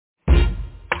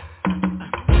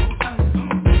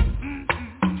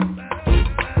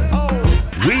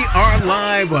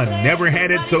live on Never Had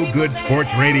It So Good Sports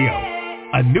Radio.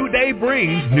 A new day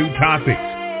brings new topics.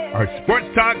 Our sports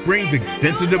talk brings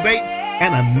extensive debate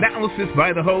and analysis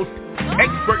by the host,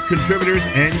 expert contributors,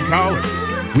 and callers.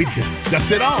 We discuss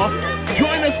it all.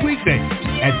 Join us weekdays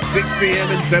at 6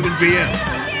 p.m. and 7 p.m.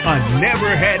 on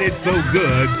Never Had It So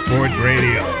Good Sports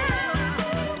Radio.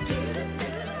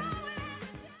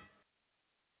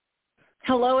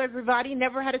 Hello, everybody.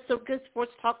 Never Had It So Good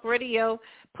Sports Talk Radio.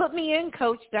 Put me in,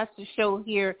 Coach. That's the show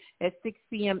here at 6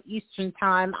 p.m. Eastern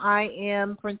Time. I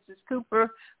am Princess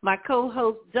Cooper, my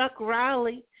co-host, Duck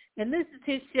Riley, and this is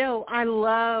his show. I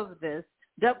love this.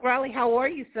 Duck Riley, how are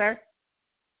you, sir?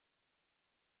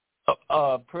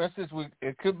 Princess,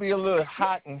 it could be a little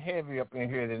hot and heavy up in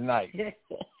here tonight.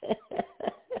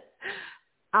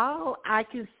 All I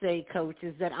can say, Coach,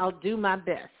 is that I'll do my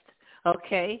best,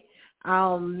 okay?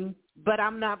 But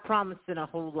I'm not promising a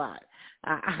whole lot.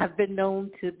 I've been known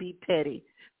to be petty,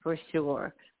 for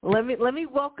sure. Let me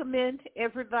welcome in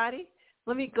everybody.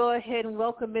 Let me go ahead and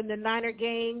welcome in the Niner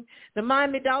gang. The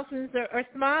Miami Dolphins are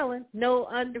smiling. No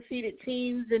undefeated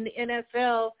teams in the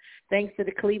NFL, thanks to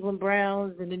the Cleveland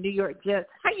Browns and the New York Jets.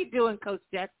 How you doing, Coach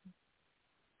Jackson?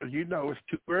 You know it's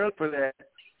too early for that.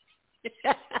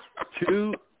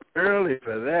 Too early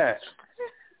for that.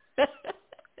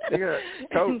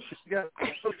 Coach, you got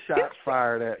shots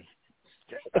fired at you.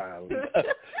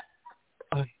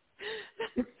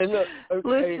 And look,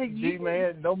 hey,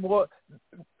 G-Man, no more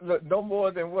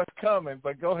than what's coming,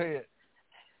 but go ahead.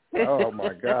 Oh,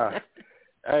 my God.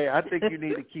 Hey, I think you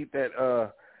need to keep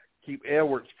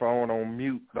Edwards' phone on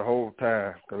mute the whole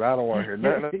time because I don't want to hear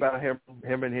nothing about him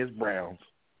and his Browns.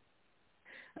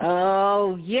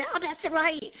 Oh, yeah, that's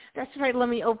right. That's right. Let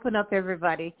me open up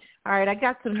everybody. All right, I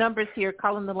got some numbers here.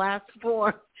 Calling the last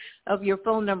four of your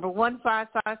phone number,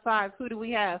 1555. Who do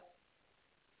we have?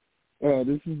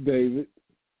 This is David.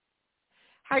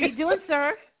 How you doing,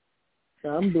 sir?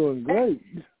 I'm doing great.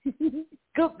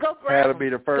 Go Browns. Had to be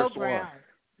the first one.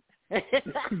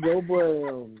 Go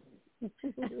Browns.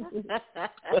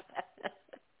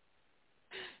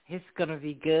 It's going to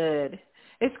be good.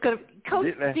 It's good.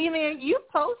 Coach D-Man, you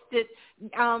posted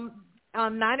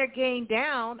Niner game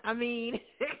down. I mean.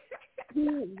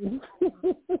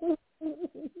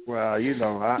 Well, you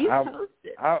know,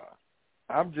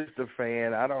 I'm just a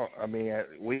fan.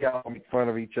 We all make fun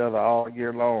of each other all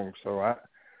year long, so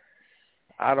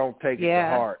I don't take it to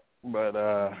heart. But,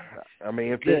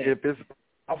 if it's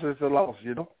a loss, it's a loss,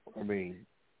 you know? I mean,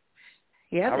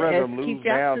 I'd rather them lose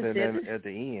down than at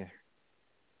the end.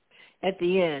 At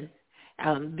the end.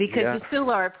 Because you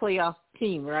still are a playoff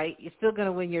team, right? You're still going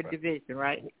to win your division,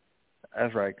 right?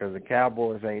 That's right, because the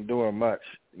Cowboys ain't doing much,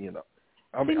 you know.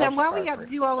 Why we got to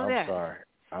do all of that?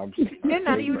 I'm sorry. They're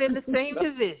not even in the same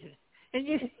division. And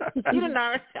you don't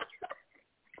know.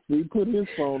 We put his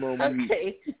phone on mute.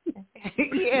 Okay.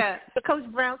 Yeah.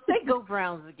 Coach Brown, say go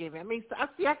Browns again. I mean,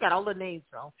 I got all the names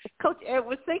wrong. Coach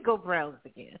Edwards, say go Browns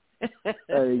again.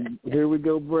 Hey, here we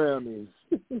go, Brownies.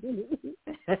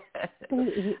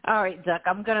 All right, Duck.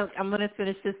 I'm gonna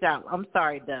finish this out. I'm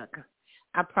sorry, Duck.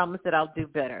 I promise that I'll do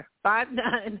better.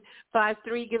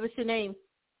 5953. Give us your name.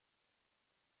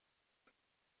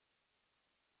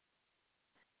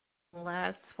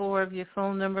 Last four of your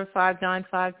phone number,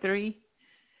 5953.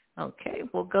 Okay,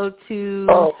 we'll go to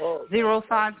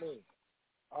 05. I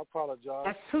apologize.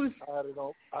 That's who's. I had it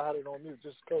on mute.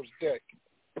 Just Coach Deck.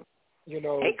 You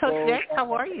know. Hey, Coach Deck,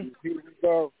 how are you? Here we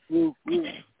go.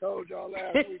 Told y'all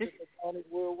last week that the Brownies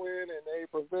will win, and they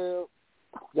prevailed.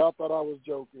 Y'all thought I was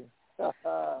joking.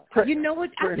 You know what?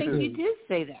 I think you did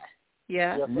say that.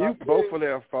 Yeah. Yes, Mute both of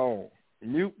their phones.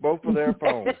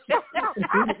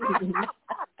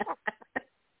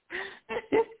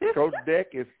 Coach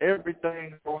Deck is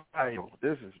everything Ohio.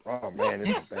 This is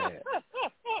bad.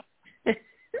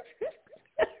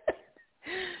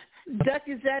 Duck,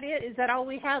 is that it? Is that all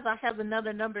we have? I have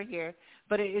another number here,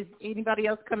 but is anybody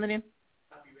else coming in?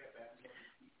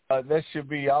 That should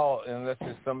be all, unless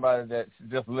there's somebody that's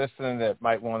just listening that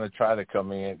might want to try to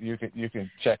come in. You can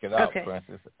check it out, okay.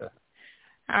 Francis.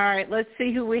 All right, let's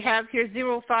see who we have here.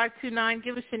 0529.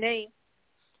 Give us your name.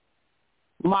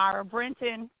 Mara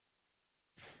Brenton.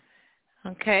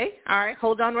 Okay. All right.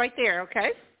 Hold on right there.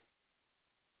 Okay.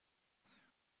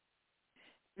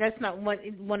 That's not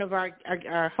one of our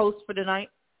hosts for tonight.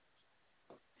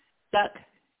 Duck.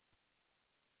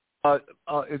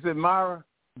 Is it Myra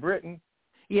Britton?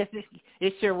 Yes,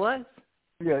 it sure was.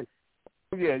 Yeah.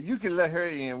 You can let her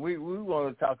in. We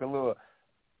want to talk a little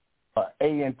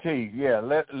A&T. Yeah,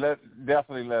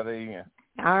 definitely let her in.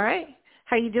 All right.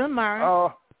 How you doing,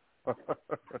 Myra?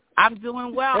 I'm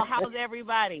doing well. How's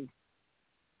everybody?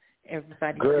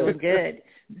 Everybody's doing good.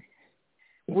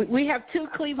 We have two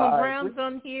Cleveland Browns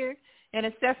on here and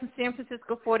a San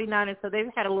Francisco 49ers, so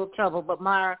they've had a little trouble. But,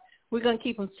 Myra, we're going to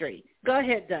keep them straight. Go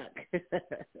ahead, Doug.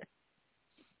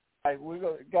 All right, we're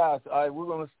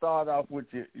going to start off with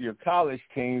your college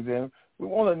teams, and we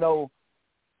want to know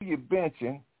who you're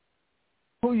benching,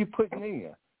 who you're putting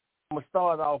in. I'm going to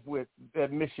start off with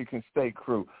that Michigan State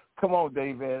crew. Come on,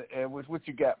 David, what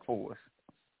you got for us?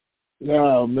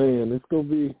 Oh man, it's gonna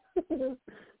be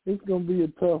a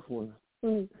tough one.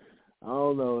 I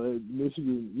don't know.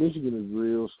 Michigan is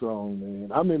real strong,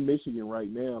 man. I'm in Michigan right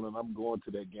now, and I'm going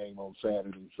to that game on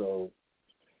Saturday. So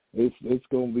it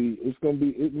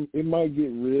might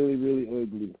get really, really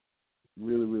ugly,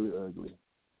 really, really ugly.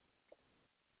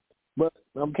 But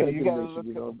I'm taking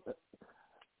Michigan.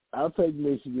 I'll take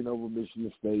Michigan over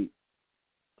Michigan State.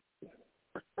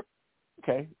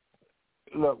 Okay.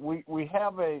 Look, we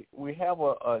have a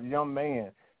young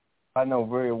man I know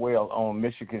very well on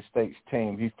Michigan State's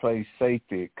team. He plays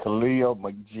safety, Khalil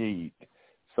McGee.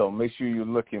 So make sure you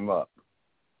look him up.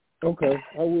 Okay,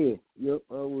 I will. Yep,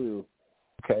 I will.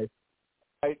 Okay.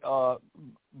 All right,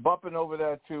 bumping over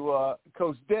there to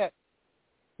Coach Deck.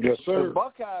 Yes, sir. The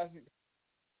Buckeyes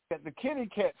got the Kitty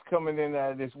Cats coming in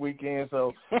there this weekend.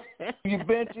 So who you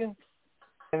benching,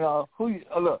 and who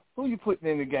you putting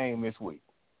in the game this week?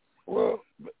 Well,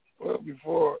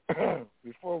 before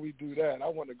we do that, I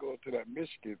want to go to that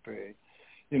Michigan thing.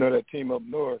 You know, that team up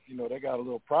north, you know, they got a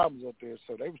little problems up there,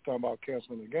 so they was talking about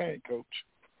canceling the game, Coach.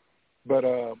 But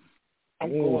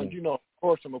I'm going, you know, of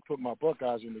course I'm going to put my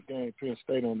Buckeyes in the game, Penn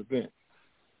State on the bench.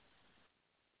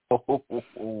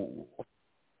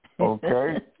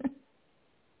 Okay.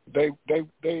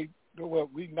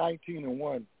 We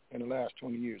 19-1 in the last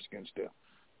 20 years against them.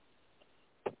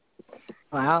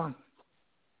 Wow.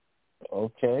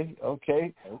 Okay.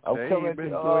 You've been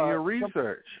doing your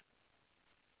research.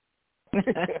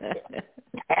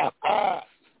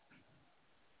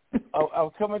 I'm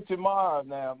coming to Mara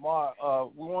now. Mara,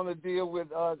 we want to deal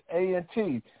with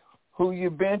A&T. Who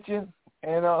you benching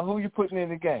and who you putting in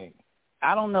the game?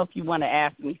 I don't know if you want to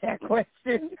ask me that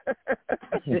question.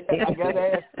 I got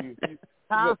to ask you.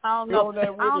 I don't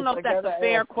know if that's a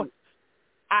fair question.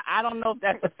 I don't know if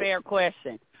that's a fair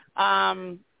question.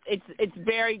 It's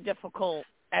very difficult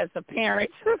as a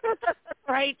parent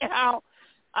right now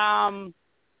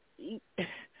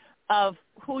of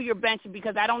who you're benching,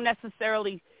 because I don't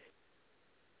necessarily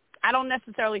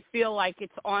feel like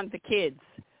it's on the kids.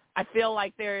 I feel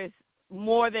like there is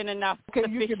more than enough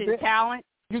sufficient talent.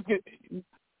 You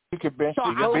could bench. So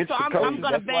I'm going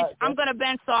to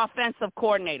bench the offensive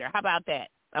coordinator. How about that?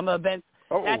 I'm going to bench.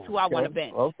 That's who I want to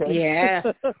bench. Okay. Yeah.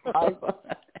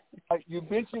 You're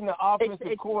benching the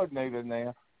offensive coordinator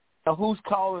now. Now, who's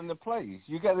calling the plays?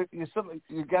 You got to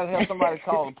have somebody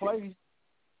call the plays.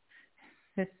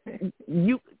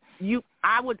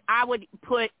 I would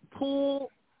put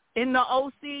Poole in the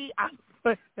OC.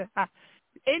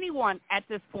 Anyone at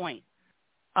this point.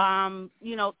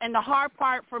 You know, and the hard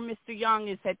part for Mr. Young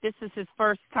is that this is his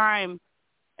first time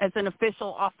as an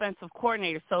official offensive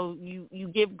coordinator. So you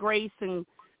give grace and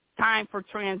time for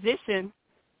transition,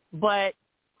 but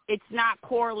it's not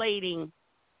correlating.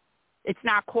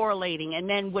 And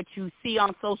then what you see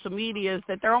on social media is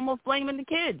that they're almost blaming the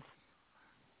kids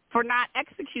for not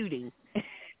executing.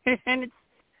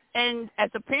 and as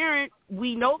a parent,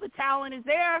 we know the talent is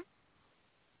there.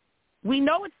 We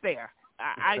know it's there.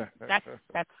 I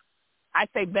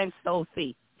say bench the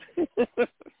OC.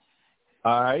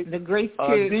 All right. The grace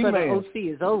period for the OC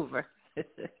is over.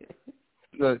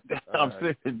 Look, I'm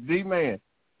saying, D-Man,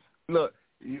 look,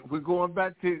 we're going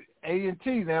back to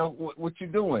A&T now. What you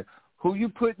doing? Who you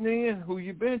putting in? Who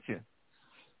you benching?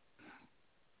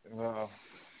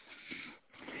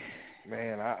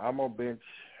 Man, I'm gonna bench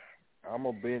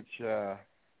the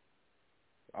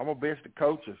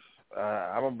coaches.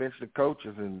 I'm gonna bench the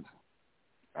coaches, and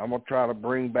I'm gonna try to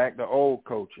bring back the old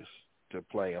coaches to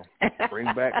play them.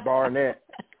 Bring back Barnett.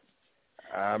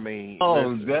 I mean,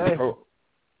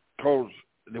 Coach,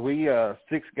 we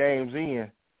 6 games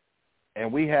in,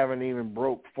 and we haven't even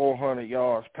broke 400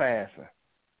 yards passing.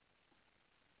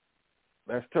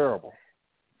 That's terrible.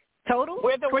 Total?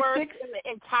 We're the worst in the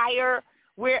entire.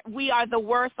 We are the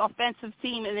worst offensive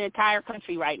team in the entire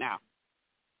country right now.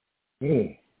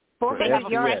 400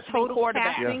 yards total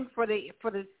passing for the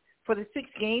 6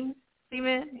 games,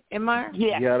 Steven and Meyer?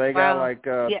 Yeah, they got like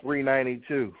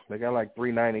 392. They got like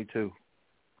 392.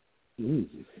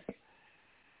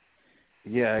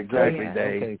 Yeah, exactly,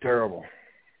 Dave. Okay. Terrible.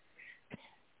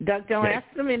 Doug, don't ask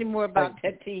them anymore about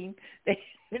that team.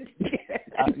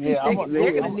 Yeah, I'm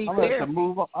gonna have to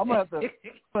move on. I'm gonna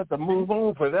have to move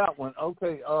on for that one.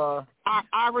 Okay. Our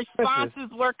responses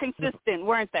were consistent,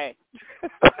 weren't they?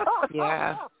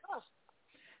 Yeah.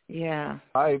 Yeah.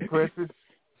 All right, Princess.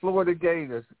 Florida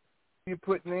Gators. Who you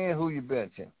putting in? Who you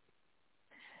benching?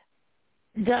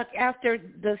 Duck, after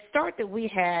the start that we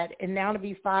had, and now to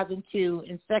be 5-2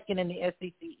 and second in the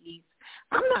SEC East,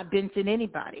 I'm not benching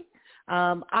anybody.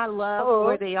 I love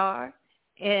where they are,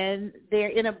 and they're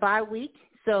in a bye week.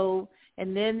 So,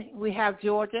 and then we have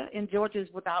Georgia, and Georgia's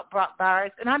without Brock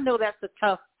Bowers, and I know that's a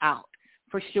tough out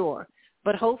for sure.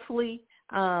 But hopefully,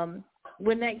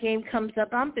 when that game comes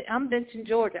up, I'm benching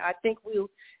Georgia. I think we'll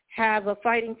have a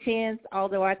fighting chance,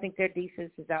 although I think their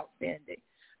defense is outstanding.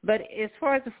 But as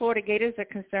far as the Florida Gators are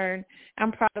concerned,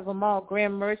 I'm proud of them all.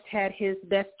 Graham Mertz had his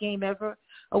best game ever,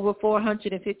 over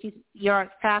 450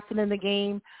 yards passing in the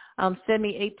game,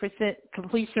 78%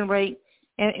 completion rate,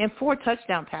 and 4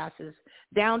 touchdown passes.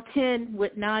 Down 10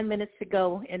 with 9 minutes to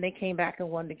go, and they came back and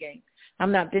won the game.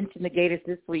 I'm not benching the Gators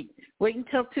this week. Wait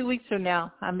until 2 weeks from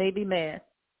now. I may be mad.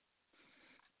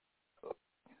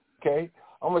 Okay.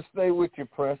 I'm going to stay with you,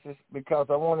 Princess, because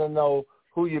I want to know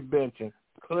who you're benching,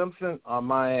 Clemson or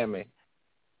Miami?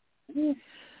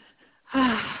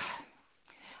 I'm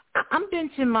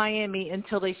benching Miami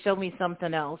until they show me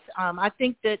something else. I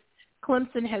think that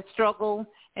Clemson has struggled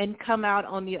and come out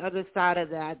on the other side of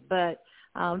that. But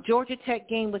Georgia Tech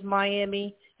game with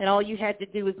Miami, and all you had to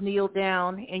do was kneel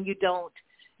down, and you don't,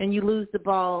 and you lose the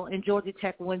ball, and Georgia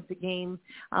Tech wins the game.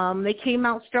 They came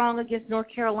out strong against North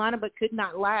Carolina but could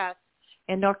not last,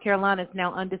 and North Carolina is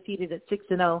now undefeated at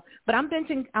 6-0. But I'm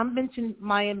benching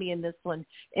Miami in this one.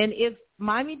 And if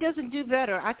Miami doesn't do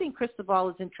better, I think Cristobal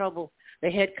is in trouble, the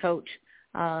head coach,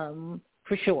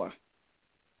 for sure.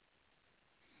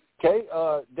 Okay,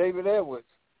 David Edwards,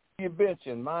 you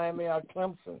benching Miami or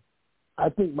Clemson? I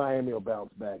think Miami will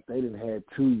bounce back. They didn't have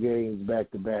 2 games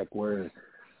back-to-back where,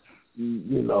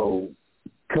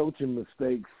 coaching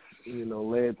mistakes,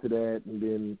 led to that, and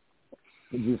then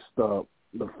just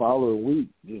the following week,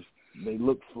 they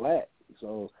looked flat.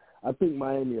 So I think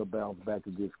Miami will bounce back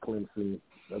against Clemson.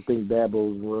 I think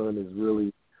Dabo's run is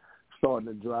really starting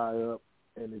to dry up,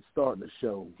 and it's starting to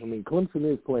show. I mean, Clemson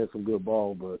is playing some good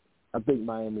ball, but I think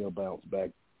Miami will bounce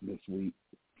back this week.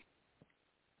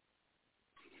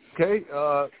 Okay,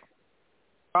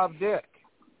 Rob Deck,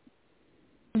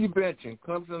 who you benching,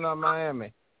 Clemson or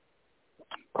Miami?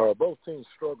 Both teams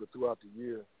struggled throughout the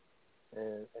year,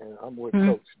 and I'm with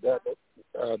Coach Dabo.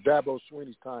 Dabo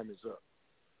Swinney's time is up,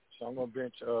 so I'm going to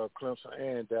bench Clemson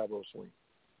and Dabo Swinney.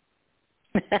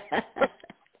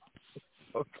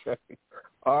 Okay,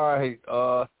 all right.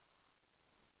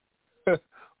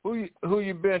 Who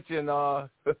you benching?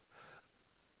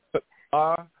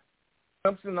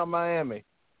 Clemson or Miami?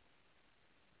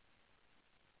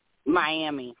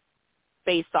 Miami,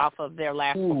 based off of their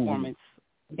last performance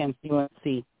against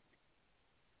UNC.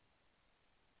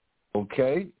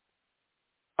 Okay.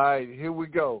 All right, here we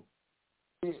go.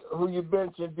 Who you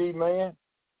benching, D-Man?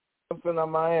 Clemson or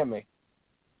Miami?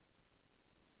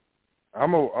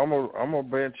 I'm a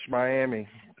bench Miami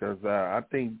because I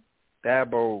think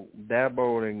Dabo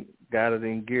done got it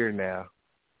in gear now.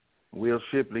 Will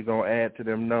Shipley gonna add to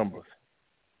them numbers.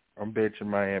 I'm benching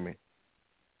Miami.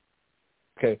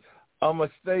 Okay, I'm gonna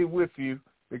stay with you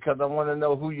because I want to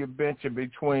know who you're benching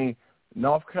between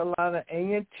North Carolina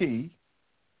A&T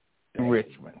and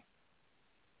Richmond.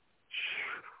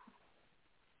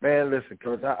 Man, listen,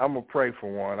 Coach, I'm gonna pray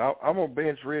for one. I'm gonna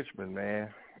bench Richmond, man.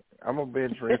 I'm gonna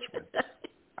bench Richmond.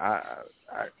 I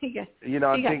think this is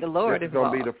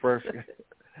gonna be the first.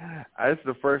 It's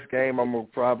the first game I'm gonna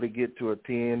probably get to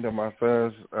attend of my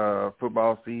son's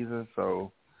football season,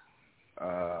 so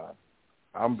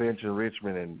I'm benching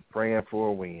Richmond and praying for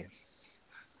a win.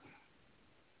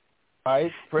 All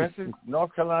right, Princess,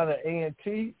 North Carolina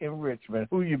A&T and Richmond.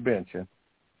 Who you benching?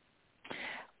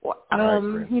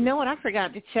 You know what? I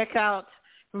forgot to check out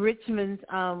Richmond's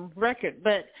record,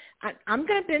 but I'm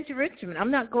going to bench Richmond.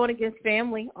 I'm not going against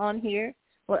family on here.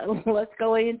 Let's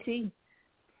go A&T.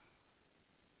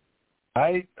 All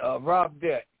right, Rob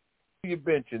Deck, who you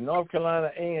benching, North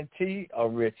Carolina A&T or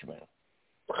Richmond?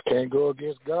 I can't go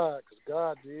against God because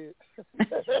God did.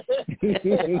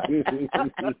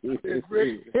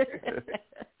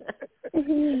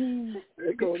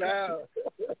 They go down.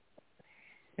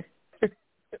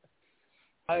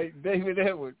 Hey, David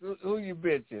Edwards, who you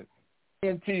benching?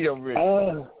 A&T or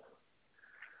Richmond?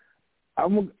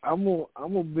 I'm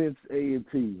a bench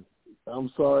A&T. I'm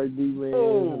sorry, D-Man. I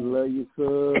love you,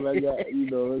 son. I got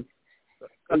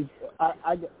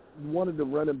I got one of the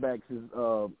running backs is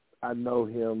I know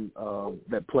him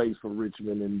that plays for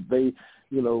Richmond, and they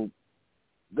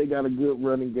got a good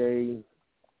running game.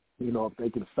 If they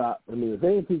can stop, if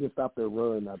A&T can stop their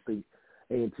run, I think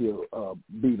A&T will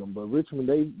beat them. But Richmond,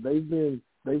 they've been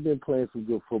playing some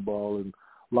good football and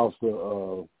lost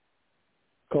a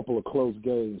couple of close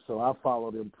games. So I follow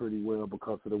them pretty well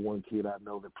because of the one kid I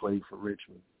know that played for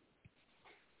Richmond.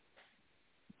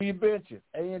 Who you benching,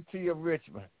 A&T or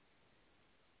Richmond?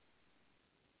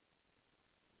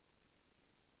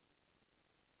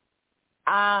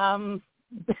 I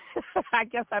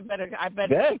guess I better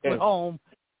stick with home.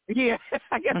 Yeah,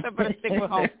 I guess I better stick with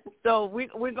home. So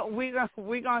we're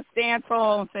gonna stand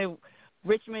tall and say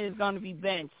Richmond is going to be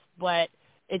benched, but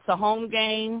it's a home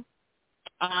game.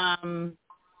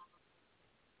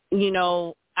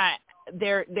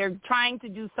 They're trying to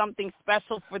do something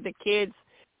special for the kids.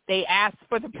 They asked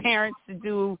for the parents to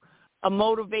do a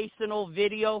motivational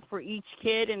video for each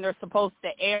kid, and they're supposed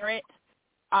to air it.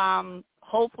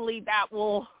 Hopefully that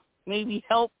will maybe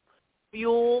help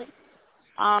fuel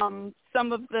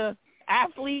some of the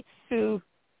athletes to,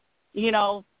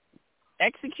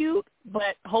 execute,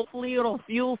 but hopefully it'll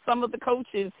fuel some of the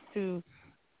coaches to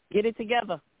get it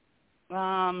together.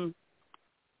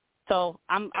 So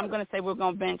I'm going to say we're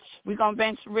going to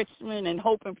bench Richmond and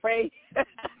hope and pray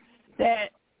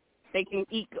that they can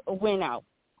eke a win out.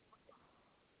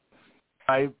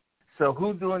 All right. So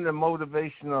who's doing the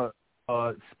motivational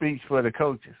speech for the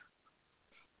coaches?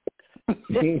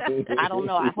 I don't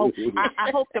know.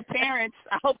 I hope the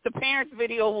parents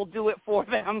video will do it for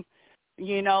them.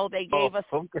 They gave us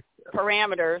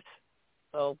parameters.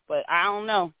 So, but I don't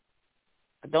know.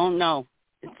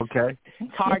 It's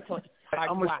hard to.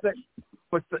 I'm gonna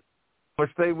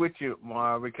stay with you,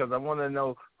 Mara, because I want to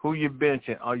know who you're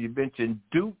benching. Are you benching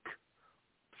Duke,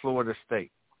 Florida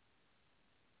State?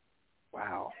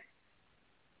 Wow,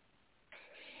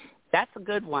 that's a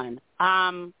good one.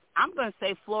 I'm going to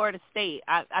say Florida State.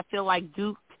 I feel like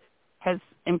Duke has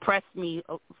impressed me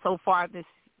so far this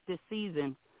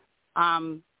season.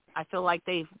 I feel like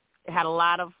they've had a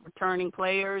lot of returning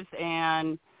players,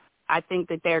 and I think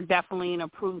that they're definitely an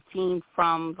improved team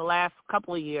from the last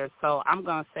couple of years. So I'm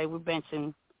going to say we're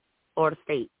benching Florida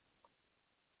State.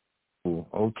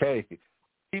 Okay.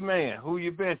 T-Man, who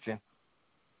you benching?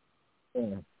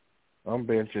 I'm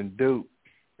benching Duke.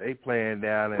 They playing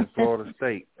down in Florida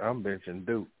State. I'm benching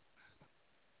Duke.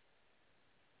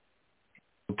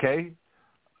 Okay.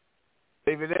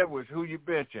 David Edwards, who you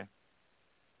benching?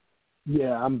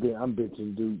 Yeah, I'm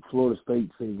benching Duke. Florida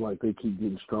State seems like they keep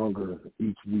getting stronger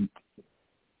each week.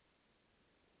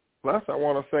 Plus, I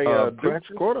want to say Duke's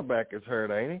quarterback is hurt,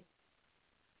 ain't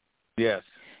he? Yes.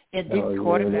 Yeah, Duke's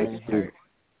quarterback is hurt.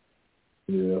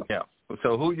 Yeah. Yeah.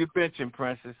 So who you benching,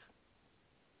 Princess?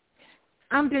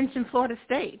 I'm benching Florida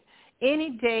State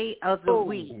any day of the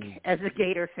week as a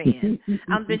Gator fan.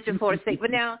 I'm benching Florida State.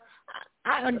 But now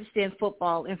I understand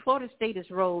football, and Florida State is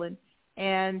rolling,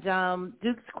 and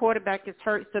Duke's quarterback is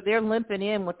hurt, so they're limping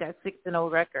in with that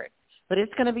 6-0 record. But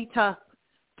it's going to be tough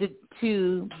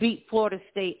to beat Florida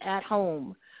State at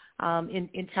home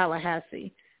in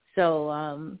Tallahassee.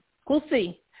 So we'll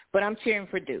see. But I'm cheering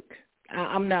for Duke.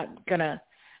 I'm not gonna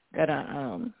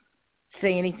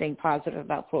say anything positive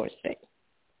about Florida State.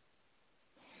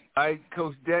 All right,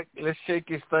 Coach Deck, let's shake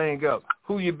this thing up.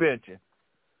 Who you benching?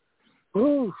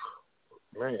 Ooh,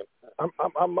 man,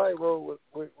 I might roll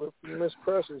with Miss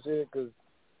Precious here because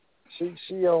she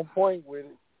on point with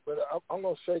it. But I'm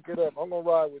gonna shake it up. I'm gonna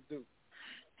ride with Duke.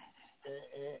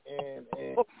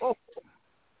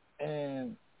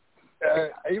 And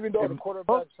even though the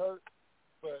quarterback's hurt,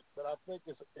 but I think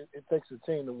it takes a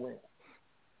team to win.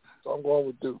 So I'm going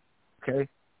with Duke.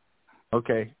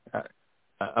 Okay.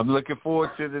 I'm looking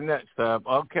forward to the next time.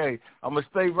 Okay, I'm going to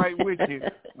stay right with you.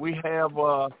 We have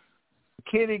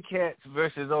Kitty Cats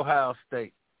versus Ohio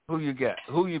State. Who you got?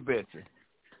 Who you benching?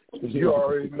 You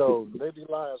already know. Lady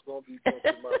Lion's going to be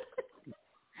benching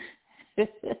Mike.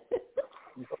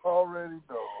 You already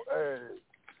know. Hey.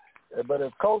 But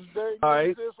if Coach Day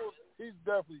gets this one, he's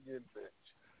definitely getting benched.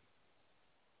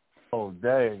 Oh,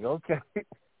 dang. Okay.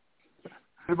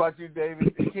 What about you,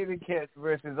 David? The Kitty Cats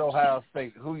versus Ohio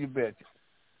State. Who you benching?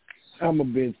 I'm a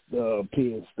bench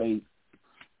Penn State.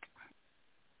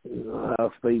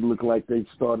 Ohio State look like they're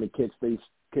starting to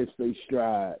catch their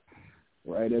stride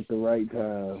right at the right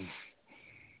time.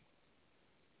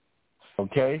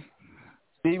 Okay.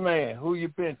 D-Man, who you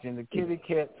benching? The Kitty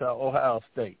Cats or Ohio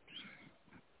State?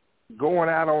 Going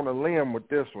out on a limb with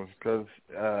this one because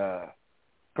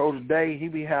Coach Day, he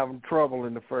be having trouble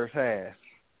in the first half.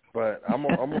 But I'm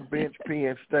gonna bench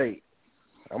Penn State.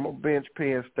 I'm gonna bench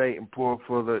Penn State and pull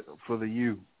for the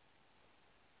U.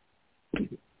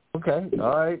 Okay,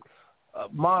 all right.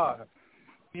 Mar,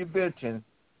 you benching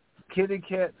Kitty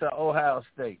Cats or Ohio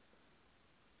State?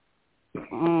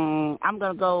 I'm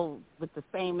gonna go with the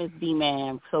same as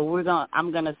D-Man. So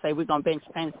I'm gonna say we're gonna bench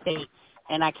Penn State,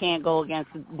 and I can't go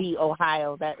against the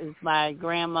Ohio. That is my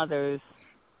grandmother's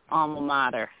alma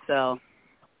mater. So.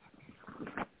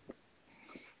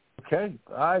 Okay,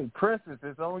 all right, Princess,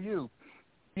 it's on you.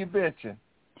 You benching?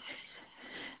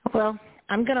 Well,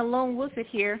 I'm gonna lone wolf it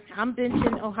here. I'm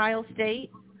benching Ohio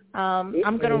State.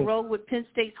 I'm gonna roll with Penn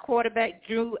State's quarterback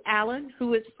Drew Allen,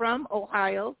 who is from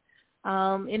Ohio.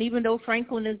 And even though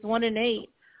Franklin is 1-8,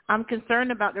 I'm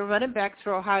concerned about the running backs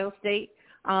for Ohio State.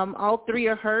 All three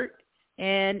are hurt,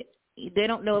 and they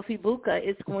don't know if Ibuka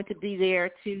is going to be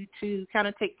there to kind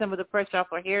of take some of the pressure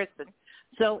off of Harrison.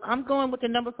 So I'm going with the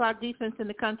number 5 defense in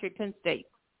the country, Penn State.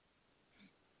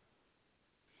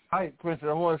 All right, Princess,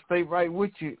 I want to stay right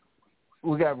with you.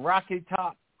 We got Rocky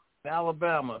Top,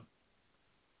 Alabama.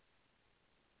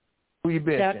 Who you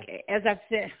benching? As I've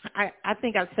said, I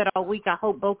think I've said all week, I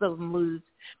hope both of them lose.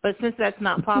 But since that's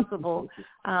not possible,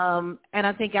 and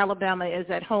I think Alabama is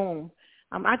at home,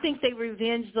 I think they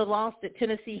revenged the loss that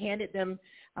Tennessee handed them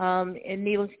in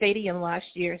Neyland Stadium last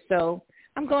year. So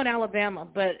I'm going Alabama,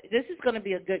 but this is going to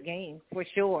be a good game for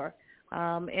sure.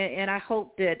 And I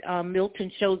hope that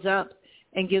Milton shows up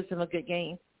and gives them a good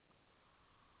game.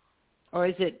 Or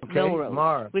is it Melrose?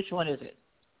 Mar. Which one is it?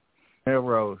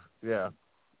 Melrose, yeah.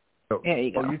 There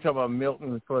you go. Oh, you talking about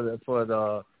Milton for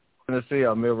the Tennessee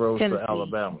or Melrose for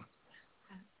Alabama?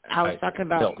 I was talking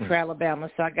about Milton for Alabama,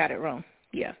 so I got it wrong.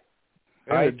 Yeah.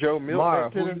 All right, Joe Milton. Mara,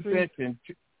 who you benching?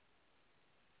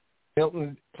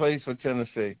 Milton plays for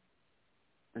Tennessee.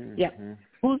 Yeah.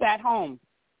 Who's at home?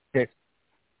 Okay.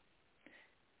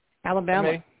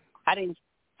 Alabama.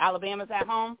 Alabama's at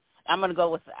home. I'm going to go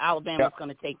with Alabama's going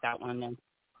to take that one then.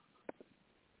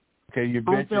 Okay, you're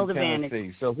home benching field Tennessee.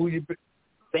 Advantage. So who you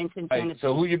benching Tennessee? Right,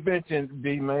 so who you benching,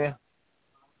 D-Man?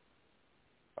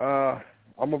 I'm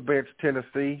gonna bench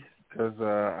Tennessee because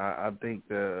I think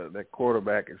that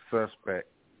quarterback is suspect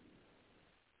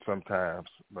sometimes,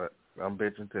 but I'm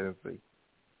benching Tennessee.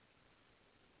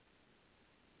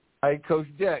 Hey, Coach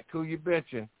Jack, who you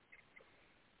benching?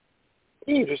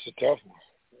 Just a tough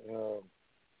one.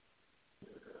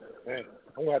 Man,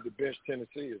 I'm gonna have to bench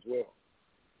Tennessee as well.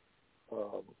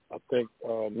 I think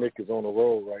Nick is on a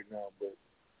roll right now, but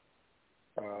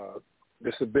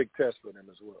this is a big test for them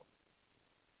as well.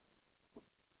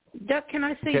 Doug, can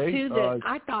I say too that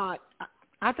I thought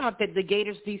that the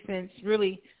Gators defense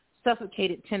really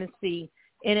suffocated Tennessee,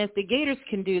 and if the Gators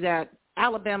can do that,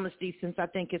 Alabama's defense I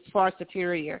think is far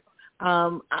superior.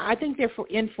 I think they're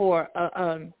in for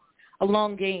a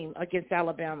long game against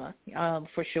Alabama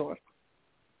for sure.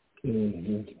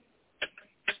 Mm-hmm.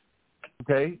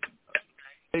 Okay,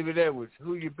 David Edwards,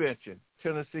 who you benching?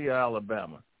 Tennessee or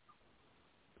Alabama?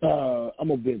 I'm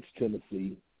gonna bench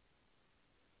Tennessee.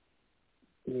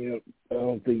 Yeah,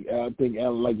 I think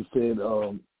like you said,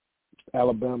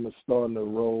 Alabama's starting to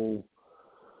roll.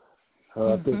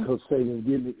 I think Coach Saban's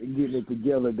getting it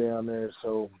together down there.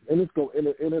 So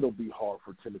it'll be hard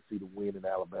for Tennessee to win in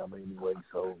Alabama anyway.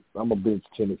 So I'm gonna bench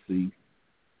Tennessee.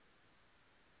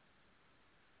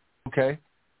 Okay,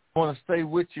 I want to stay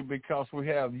with you because we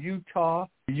have Utah,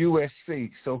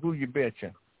 USC. So who you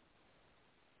benching?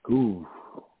 Ooh,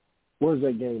 where's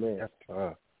that game at?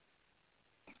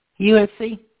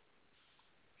 USC.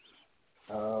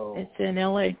 Oh, it's in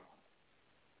LA.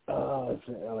 It's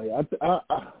in LA.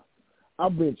 I'll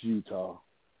bench Utah.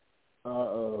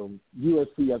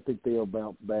 USC, I think they'll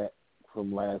bounce back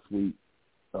from last week,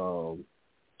 and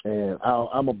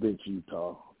I'm gonna bench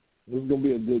Utah. This is gonna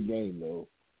be a good game, though.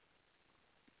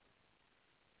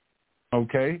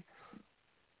 Okay.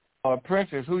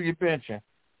 Princess, who you benching?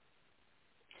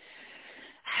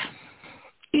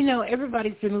 You know,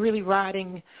 everybody's been really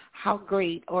riding how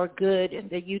great or good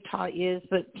the Utah is,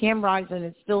 but Cam Rising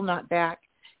is still not back.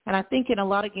 And I think in a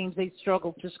lot of games they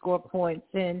struggle to score points.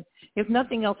 And if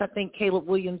nothing else, I think Caleb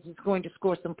Williams is going to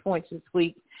score some points this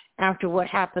week after what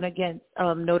happened against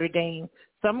Notre Dame.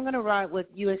 So I'm going to ride with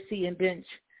USC and bench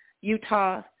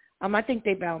Utah. I think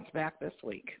they bounce back this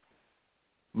week.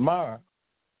 Mara,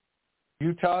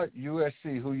 Utah,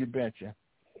 USC, who you benching?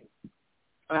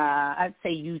 I'd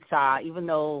say Utah, even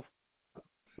though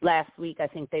last week I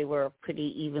think they were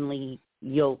pretty evenly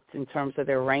yoked in terms of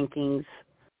their rankings.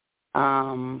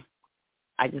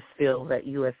 I just feel that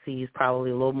USC is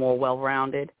probably a little more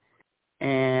well-rounded.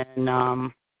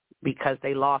 And because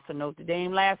they lost to Notre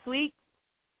Dame last week,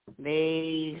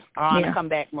 they are on a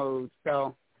comeback mode.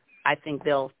 So I think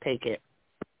they'll take it.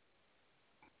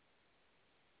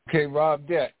 Okay, Rob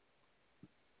Deck.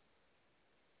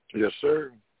 Yes,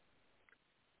 sir.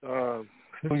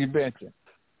 Who you benching?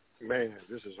 Man,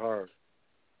 this is hard.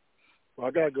 Well,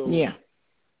 I got to go. Yeah.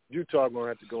 Utah going to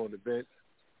have to go on the bench.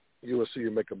 USC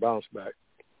will make a bounce back.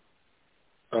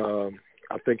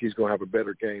 I think he's going to have a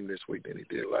better game this week than he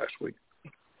did last week.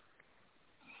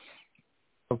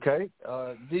 Okay.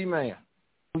 D-Man,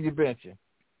 who you benching?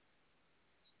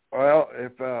 Well,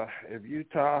 if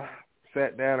Utah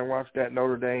sat down and watched that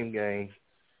Notre Dame game,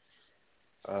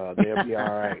 they'll be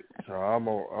all right. So I'm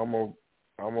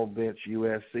gonna bench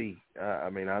USC. I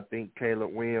mean, I think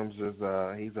Caleb Williams is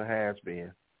he's a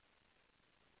has-been.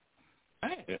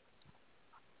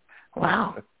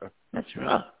 Wow, that's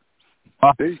rough.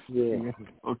 Yeah.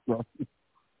 Okay.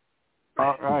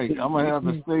 All right, I'm gonna have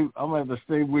to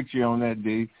stay with you on that,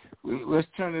 D. Let's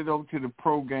turn it over to the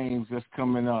pro games that's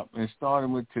coming up, and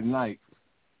starting with tonight.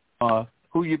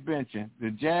 Who you benching?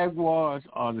 The Jaguars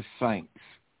or the Saints?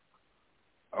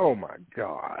 Oh my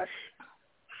gosh,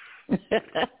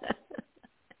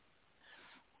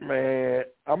 man!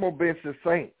 I'm gonna bench the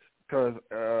Saints because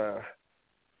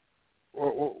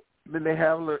didn't they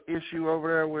have a little issue over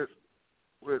there with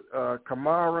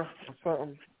Kamara or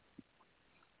something?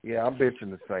 Yeah, I'm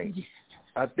benching the Saints.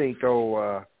 I think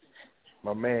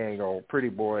my man pretty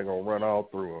boy gonna run all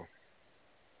through him.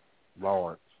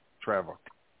 Lawrence, Trevor.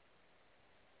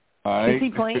 All right. Is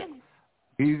he playing?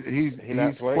 He's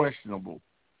questionable.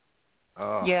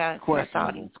 Yeah, I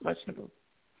thought he was questionable.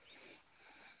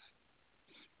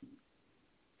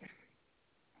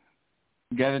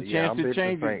 Got a chance to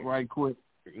change it right quick.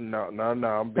 No,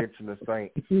 I'm benching the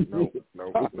Saints. No.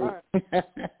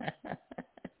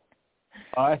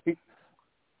 All right.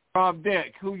 Rob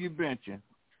Deck, who you benching?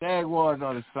 Jaguars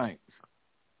or the Saints?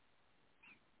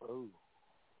 Oh,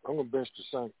 I'm going to bench the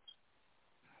Saints.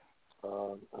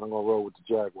 I'm going to roll with the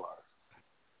Jaguars.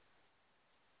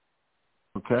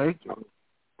 Okay.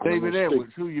 David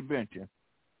Edwards, who you benching?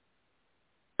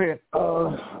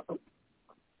 I'll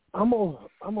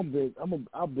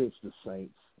bench the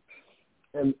Saints.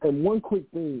 And one quick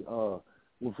thing,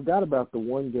 we forgot about the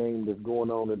one game that's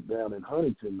going on down in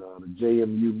Huntington, the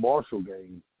JMU Marshall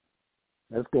game.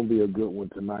 That's going to be a good one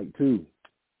tonight too.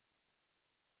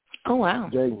 Oh wow!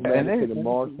 James Madison and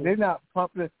Marshall. They're not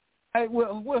pumping. Hey,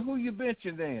 well, who you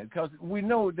benching then? Because we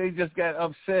know they just got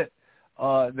upset.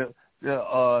 The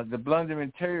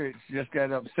Blunderman Terriers just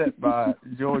got upset by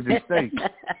Georgia State.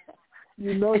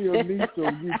 You know your niece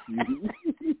will get you.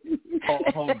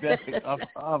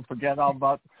 I forgot all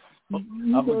about.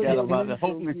 I forgot about it.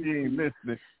 Hopefully she ain't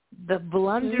listening. The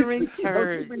Blundering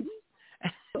Turd.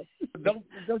 Don't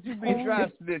you be dry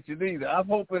snitching either. I'm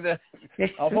hoping that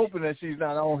she's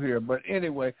not on here. But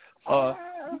anyway,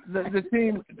 the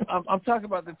team. I'm talking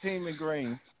about the team in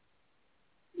green.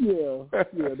 Yeah,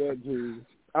 that team.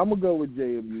 I'm gonna go with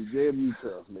JMU. JMU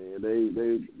tough, man.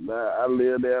 I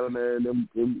live down there, and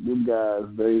them guys,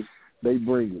 they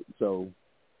bring it. So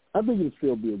I think it'll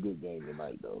still be a good game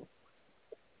tonight, though.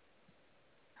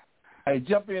 Hey,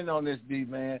 jump in on this, D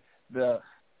man. The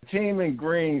team in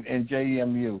green and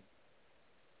JMU.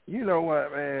 You know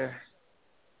what, man?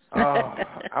 I'm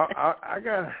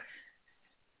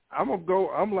gonna go.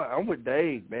 I'm with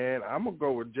Dave, man. I'm gonna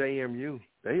go with JMU.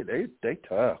 They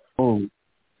tough. Oh.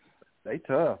 They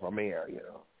tough. I mean,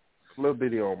 a little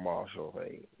bitty old Marshall.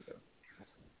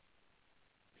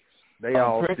 They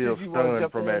all still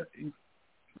stunned from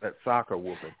that soccer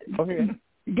whooping. Okay.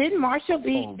 Didn't Marshall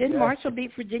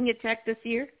beat Virginia Tech this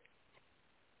year?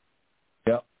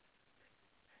 Yep.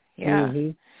 Yeah.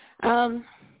 Mm-hmm.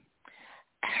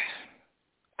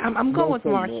 I'm going with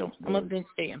Marshall. I'm gonna bench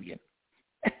JMU.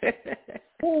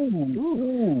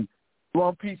 Ooh.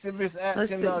 Want a piece of this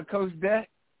action, Coach Dak?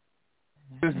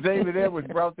 This David Edwards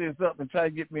brought this up and tried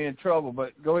to get me in trouble,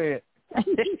 but go ahead.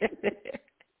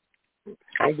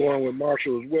 I'm going with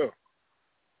Marshall as well.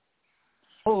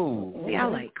 Oh, see, I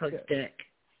like Coach Dak.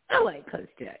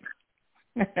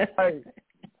 Hey.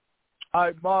 All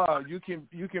right, Mar, you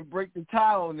can break the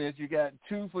tie on this. You got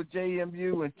 2 for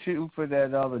JMU and 2 for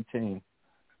that other team.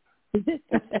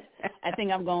 I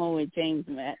think I'm going with James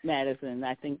Madison.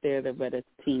 I think they're the better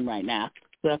team right now.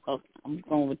 So I'm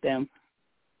going with them.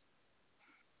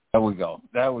 There we go.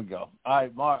 All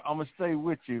right, Mark, I'm going to stay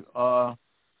with you.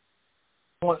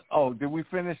 Did we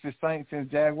finish the Saints and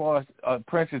Jaguars?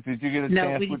 Princess, did you get a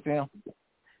chance with them?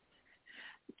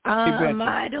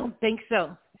 I don't think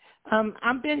so.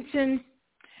 I'm benching.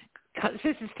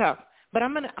 This is tough, but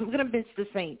I'm gonna bench the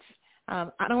Saints.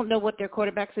 I don't know what their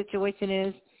quarterback situation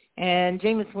is, and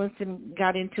Jameis Winston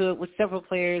got into it with several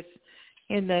players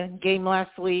in the game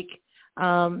last week,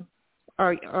 Sunday.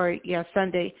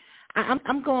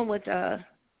 I'm going with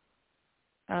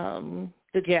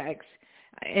the Jags,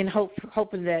 and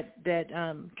hoping that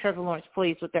Trevor Lawrence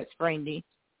plays with that sprained knee.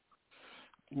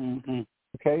 Mm-hmm.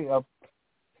 Okay.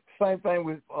 Same thing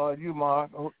with you,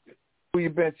 Mark. Who you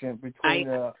benching between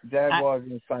Jaguars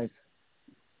and Saints?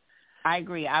 I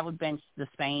agree. I would bench the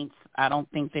Saints. I don't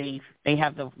think they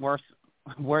have the worst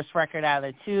record out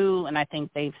of the two, and I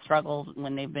think they've struggled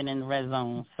when they've been in the red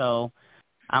zone. So,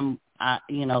 as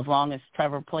long as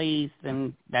Trevor plays,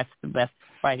 then that's the best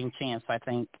fighting chance, I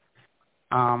think,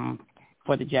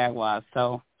 for the Jaguars.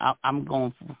 So I'm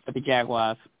going for the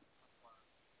Jaguars.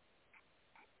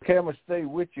 Okay, I'm going to stay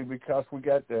with you because we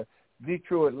got the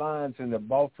Detroit Lions and the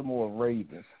Baltimore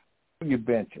Ravens. Who you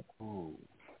benching? Ooh.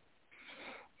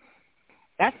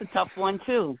 That's a tough one,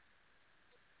 too.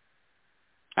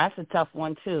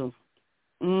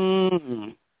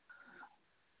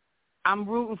 I'm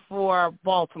rooting for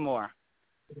Baltimore,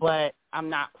 but I'm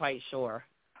not quite sure.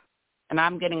 And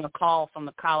I'm getting a call from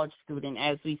a college student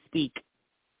as we speak.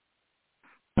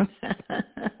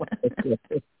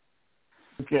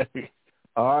 Okay.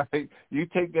 All right. You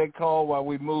take that call while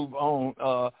we move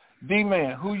on.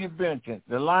 D-Man, who you benching?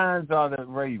 The Lions or the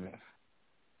Ravens?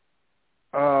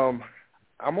 I'm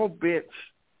going to bench.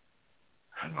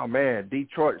 Oh, man,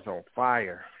 Detroit's on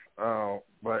fire.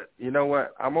 But you know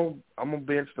what? I'm gonna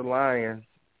bench the Lions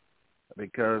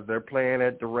because they're playing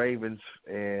at the Ravens,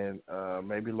 and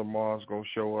maybe Lamar's gonna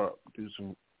show up, do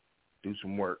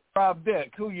some work. Rob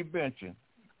Deck, who you benching?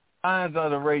 Lions or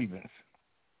the Ravens?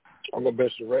 I'm gonna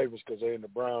bench the Ravens because they're in the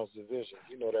Browns division.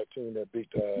 You know that team that beat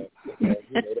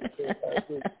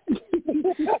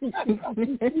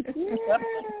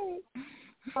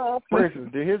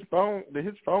Precious, did his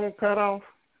phone cut off?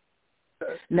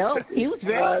 No, he was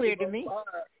very clear to me.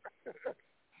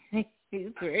 He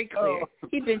was very clear.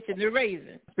 He mentioned the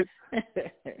Ravens.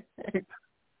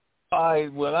 All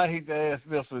right, well, I hate to ask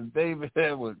this one. David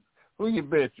Edwards, who you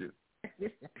benching?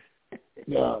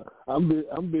 Yeah, I'm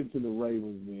benching the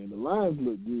Ravens, man. The Lions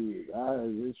look good.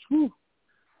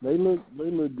 They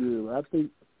look good. I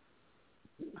think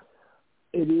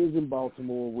it is in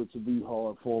Baltimore, which will be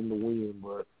hard for them to win,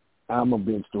 but I'm going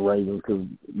to bench the Ravens because,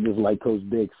 just like Coach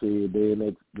Deck said, they're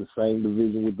in the same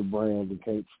division with the Browns and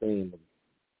can't stand them.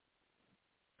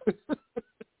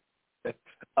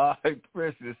 All right,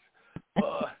 Precious,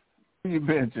 who you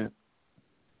benching?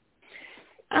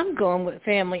 I'm going with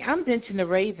family. I'm benching the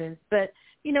Ravens, but,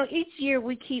 each year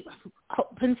we keep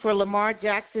hoping for Lamar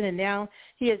Jackson, and now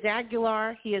he has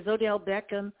Aguilar, he has Odell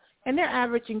Beckham, and they're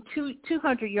averaging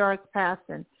 200 yards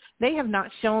passing. They have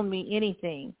not shown me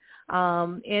anything.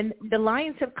 And the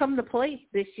Lions have come to play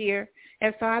this year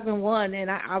at 5-1,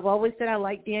 and I've always said I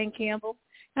like Dan Campbell,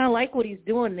 and I like what he's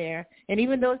doing there. And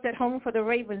even though it's at home for the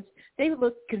Ravens, they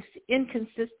look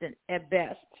inconsistent at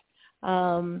best.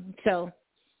 So,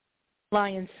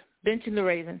 Lions, benching the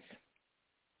Ravens.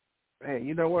 Man,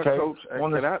 you know what, okay. Coach?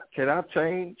 Can I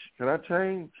change? I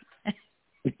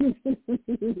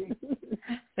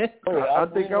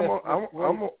think I'm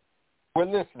we're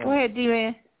listening. Go ahead,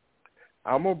 D-Man.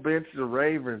 I'm gonna bench the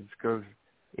Ravens because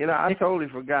I totally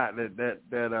forgot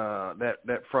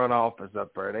that front office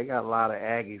up there. They got a lot of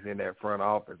Aggies in that front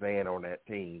office and on that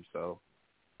team, so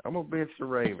I'm gonna bench the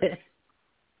Ravens.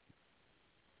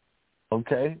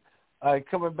 Okay. All right,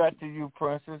 coming back to you,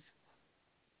 Princess.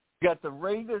 You got the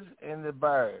Raiders and the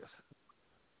Bears.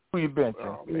 Who you benching?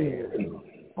 Oh, man.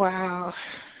 Wow.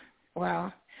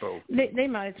 So, they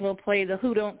might as well play the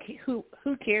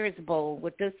Who Cares Bowl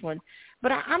with this one.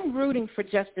 But I'm rooting for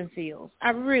Justin Fields.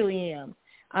 I really am.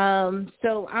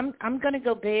 So I'm going to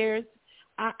go Bears.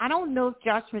 I don't know if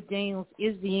Josh McDaniels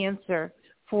is the answer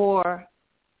for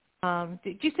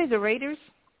did you say the Raiders?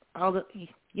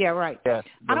 Yeah, right. Yes,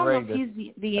 I don't Raiders. know if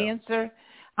he's the answer.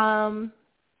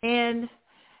 And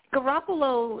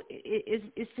Garoppolo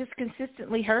is just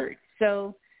consistently hurt.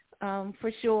 So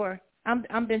for sure, I'm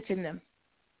benching them.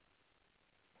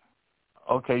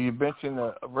 Okay, you're benching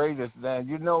the Raiders. Now,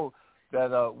 you know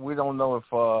that we don't know if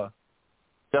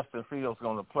Justin Fields is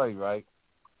going to play, right?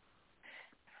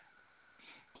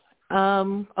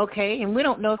 Okay, and we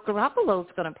don't know if Garoppolo's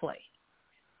going to play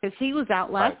because he was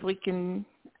out last week. And,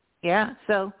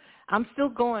 so I'm still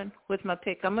going with my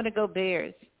pick. I'm going to go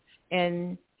Bears.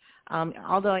 And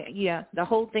although, the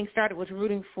whole thing started with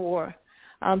rooting for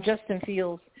Justin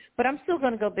Fields, but I'm still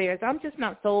going to go Bears. I'm just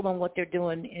not sold on what they're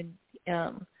doing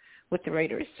with the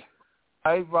Raiders.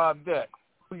 Hey, Rob Deck,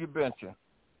 who you benching?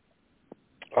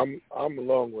 I'm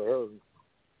along with her.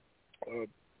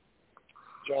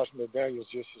 Josh McDaniels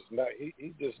just is not.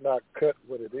 He just not cut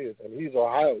what it is, and he's an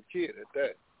Ohio kid at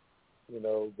that.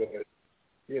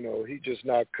 But he just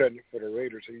not cutting it for the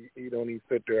Raiders. He don't even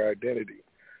fit their identity.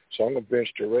 So I'm gonna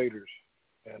bench the Raiders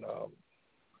and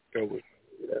go with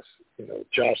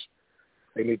Josh.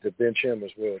 They need to bench him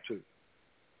as well too.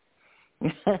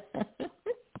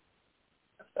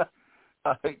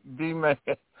 D-Man,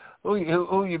 who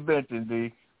you benching,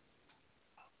 D?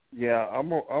 Yeah, I'm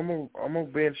gonna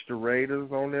bench the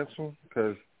Raiders on this one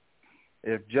because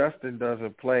if Justin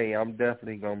doesn't play, I'm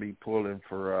definitely gonna be pulling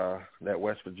for that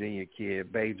West Virginia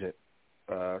kid, Bagent,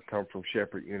 come from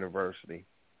Shepherd University,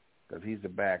 because he's the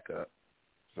backup.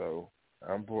 So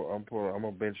I'm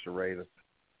gonna bench the Raiders.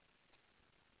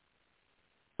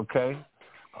 Okay.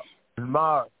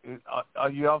 Mark, are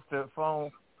you off the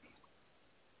phone?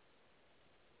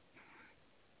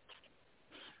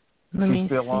 Let me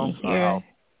see on? here.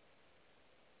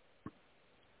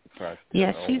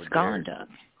 Yeah, she's gone, there. Doug.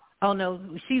 Oh, no,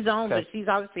 she's on, Okay. but she's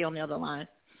obviously on the other line.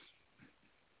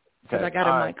 Because Okay. I got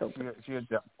her mic open.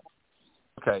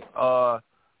 Okay.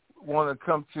 Want to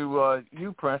come to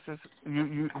you, Princess?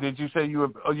 You did you say you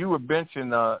were benching?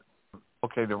 The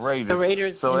Raiders. The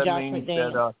Raiders. So and that Josh means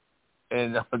McDaniels.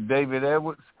 and David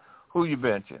Edwards. Who you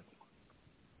benching?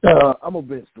 I'm gonna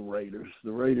bench the Raiders.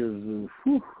 The Raiders,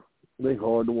 they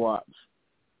hard to watch.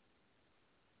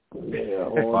 Yeah,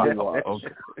 hard to watch.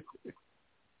 Okay.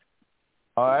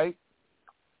 All right.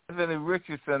 Anthony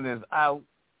Richardson is out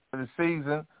for the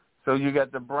season, so you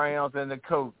got the Browns and the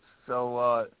Colts.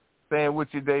 So staying with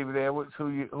you, David Edwards. Who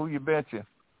you benching?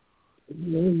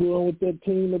 I'm going with that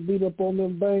team that beat up on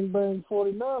them Bang Bang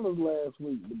 49ers last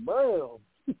week, the Browns.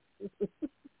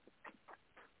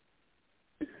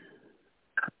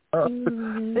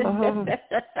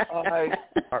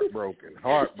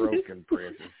 Heartbroken,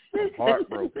 Princess.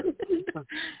 Heartbroken.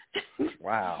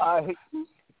 Wow.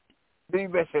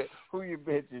 D-Man, who you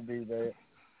benching, D-Man?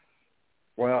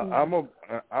 Well,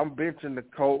 I'm benching the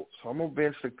Colts. I'm gonna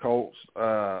bench the Colts.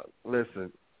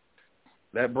 Listen,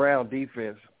 that Brown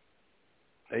defense,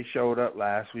 they showed up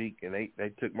last week and they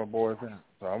took my boys out.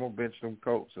 So I'm gonna bench them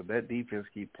Colts. So that defense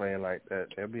keep playing like that,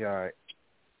 they'll be all right.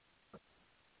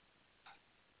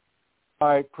 All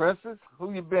right, Princess,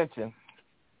 who you benching?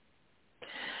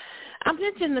 I'm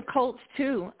benching the Colts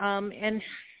too, and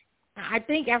I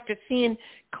think after seeing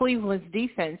Cleveland's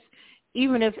defense,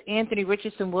 even if Anthony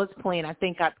Richardson was playing, I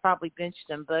think I'd probably bench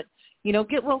him. But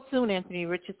get well soon, Anthony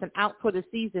Richardson, out for the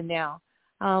season now.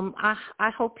 I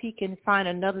hope he can find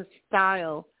another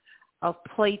style of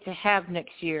play to have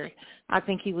next year. I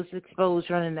think he was exposed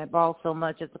running that ball so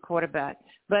much as a quarterback.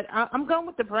 But I'm going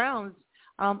with the Browns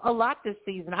a lot this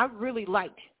season. I really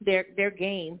liked their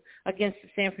game against the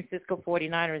San Francisco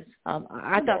 49ers.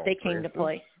 I thought they came to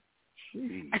play.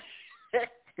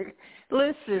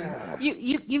 Listen,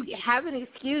 you have an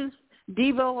excuse.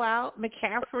 Debo out,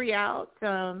 McCaffrey out.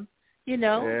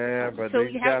 Yeah, but so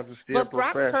these guys are still but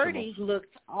Brock professionals. Purdy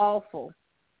looked awful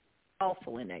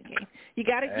in that game. You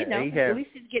got to, at least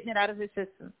he's getting it out of his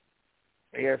system.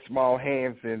 He had small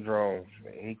hand syndrome.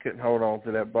 He couldn't hold on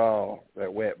to that ball,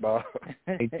 that wet ball.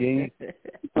 Hey, D,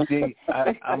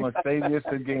 I'm going to say this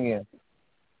again.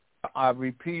 I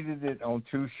repeated it on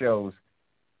 2 shows.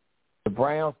 The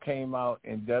Browns came out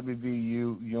in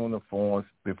WVU uniforms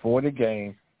before the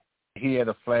game. He had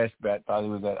a flashback, thought he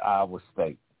was at Iowa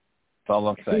State. That's all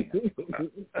I'm saying.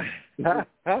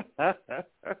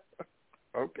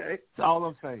 Okay. That's all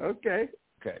I'm saying. Okay.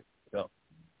 So,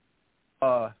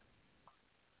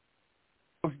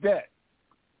 what's that?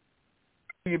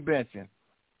 Who you benching?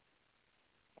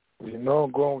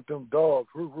 I'm going with them dogs.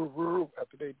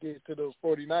 After they did to those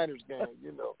 49ers game,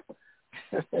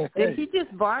 Did he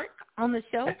just bark on the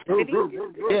show?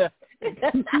 Yeah. Hey,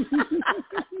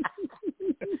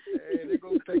 they're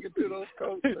going to take it to those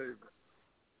Colts, baby.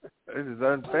 This is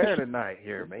unfair tonight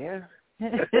here, man.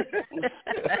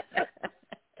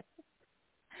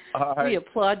 All right. We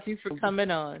applaud you for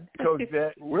coming on. Coach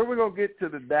Jack, where we going to get to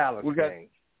the Dallas game?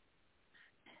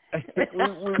 we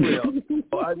will.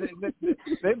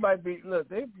 They might be. Look,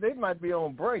 they might be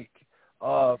on break.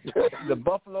 The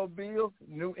Buffalo Bills,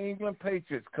 New England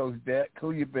Patriots. Coach Dak,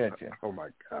 who you benching? Oh my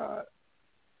God.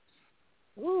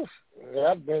 Oof.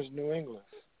 I'd bench New England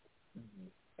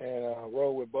and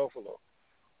roll with Buffalo.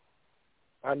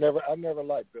 I never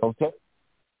liked Bill. Okay.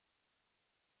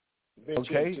 Bench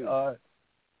Okay.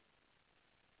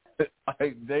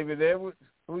 David Edwards,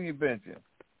 who you benching?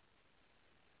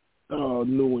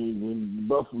 New England.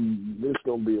 Buffalo. This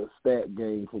gonna be a stat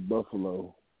game for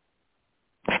Buffalo.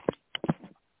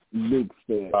 Big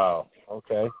stat. Oh,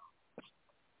 okay.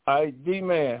 All right,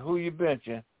 D-Man, who you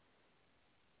benching?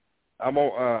 I'm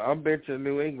benching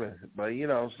New England, but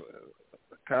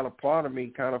kind of part of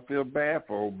me kind of feel bad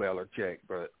for old Belichick,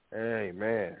 but hey,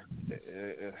 man,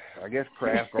 I guess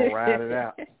Kraft gonna ride it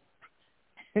out.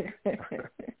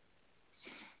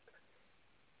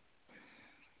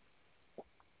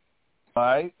 All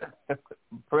right.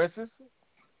 Princess?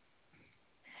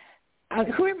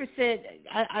 Whoever said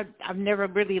I've never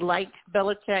really liked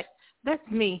Belichick, that's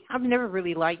me. I've never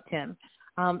really liked him.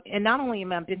 And not only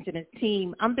am I benching his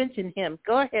team, I'm benching him.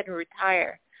 Go ahead and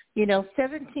retire.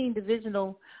 17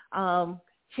 divisional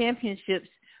championships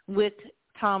with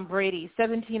Tom Brady,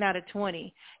 17 out of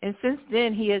 20. And since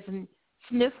then, he hasn't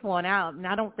sniffed one out. And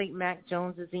I don't think Mac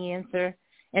Jones is the answer.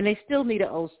 And they still need an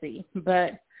OC.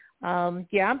 But, I'm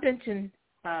benching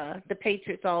the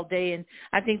Patriots all day. And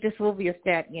I think this will be a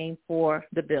stat game for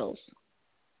the Bills.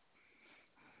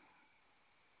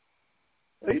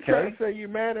 Are you trying to say you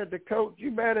mad at the coach?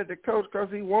 You mad at the coach because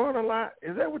he won a lot?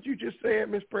 Is that what you just said,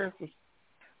 Miss Princess?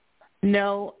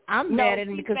 No, I'm mad at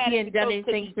him because he hadn't done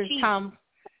anything since Tom.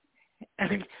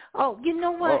 Oh, you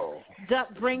know what?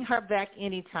 Bring her back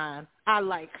anytime. I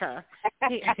like her.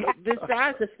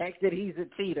 Besides the fact that he's a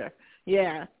cheater.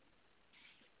 Yeah.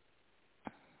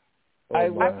 I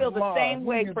feel the same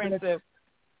way, Princess.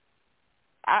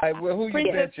 Who you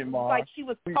benching, Mom? Like she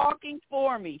was talking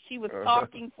for me.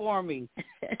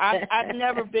 I've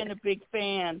never been a big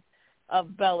fan of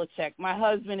Belichick. My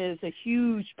husband is a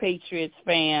huge Patriots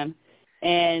fan,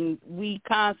 and we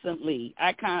constantly.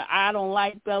 I don't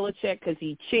like Belichick because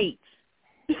he cheats.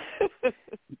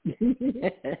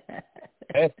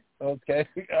 Okay.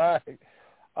 All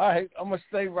right. I'm gonna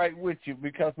stay right with you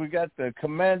because we got the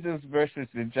Commanders versus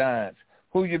the Giants.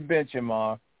 Who you benching,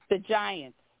 Mom? The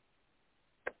Giants.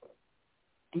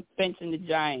 I'm benching the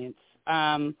Giants.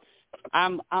 I'm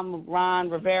a Ron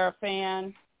Rivera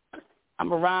fan.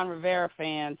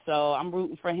 So I'm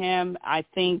rooting for him. I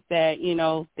think that,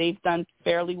 they've done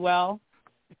fairly well,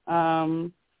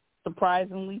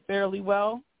 surprisingly fairly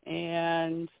well,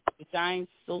 and the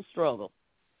Giants still struggle.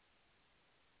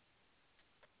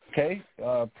 Okay.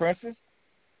 Princess?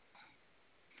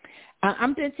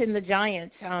 I'm benching the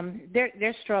Giants.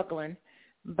 They're struggling.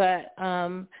 But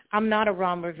I'm not a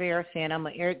Ron Rivera fan. I'm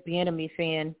an Eric Bieniemy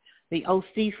fan, the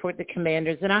OC for the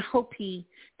Commanders, and I hope he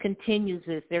continues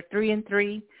this. They're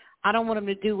 3-3. I don't want them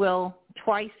to do well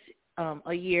twice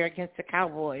a year against the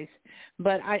Cowboys,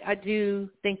 but I do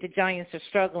think the Giants are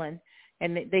struggling,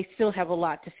 and they still have a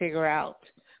lot to figure out.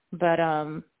 But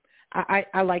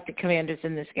I like the Commanders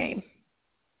in this game.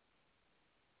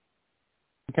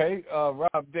 Okay,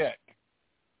 Rob Deck.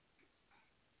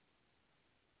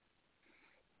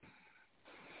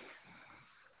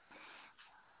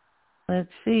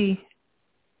 Let's see.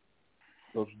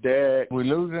 Coach Dak. We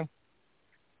losing?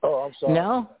 Oh, I'm sorry.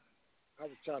 No. I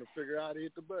was trying to figure out how to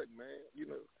hit the button, man.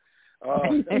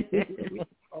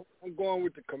 I'm going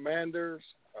with the Commanders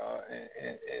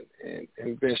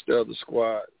and bench the other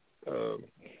squad. The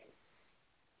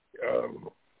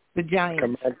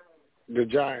Giants. The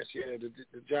Giants, yeah.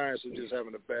 The Giants are just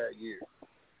having a bad year.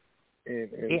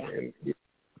 And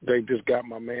they just got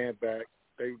my man back.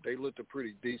 They looked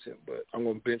pretty decent, but I'm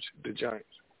going to bench the Giants.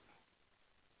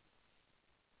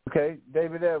 Okay,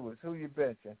 David Edwards, who you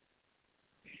benching?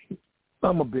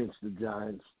 I'm going to bench the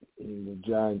Giants. And the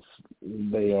Giants,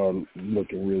 they are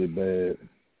looking really bad.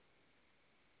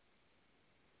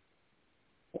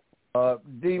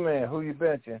 D-Man, who you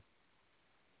benching?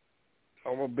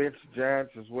 I'm going to bench the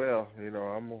Giants as well.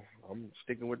 I'm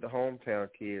sticking with the hometown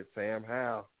kids, Sam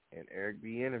Howell and Eric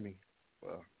Bieniemy.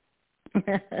 Well,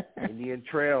 Indian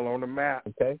Trail on the map.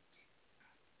 Okay.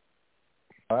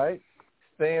 All right.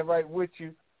 Staying right with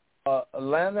you.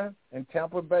 Atlanta and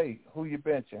Tampa Bay. Who you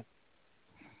benching?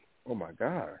 Oh, my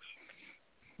gosh.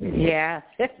 Yeah.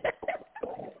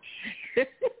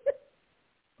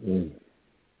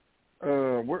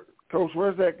 Coach,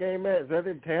 where's that game at? Is that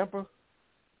in Tampa?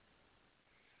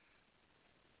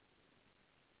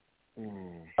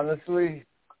 Honestly.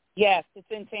 Yes, it's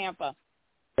in Tampa.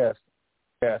 Yes.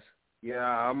 Yeah,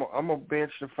 I'm gonna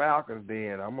bench the Falcons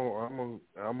then. I'm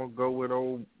gonna go with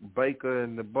old Baker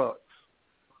and the Bucks.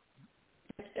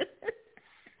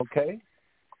 Okay.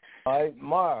 All right,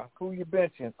 Mara, who you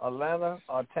benching? Atlanta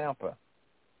or Tampa?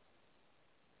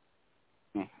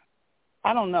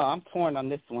 I don't know. I'm torn on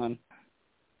this one.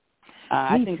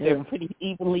 I think they're pretty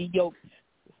evenly yoked,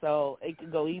 so it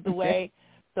could go either way.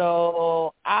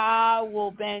 So I will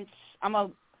bench. I'm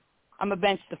a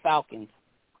bench the Falcons.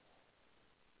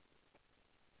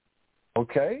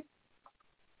 Okay.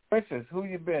 Princess, who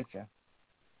you benching?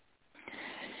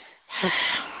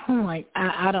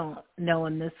 I don't know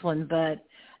in this one, but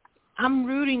I'm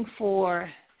rooting for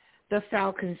the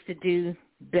Falcons to do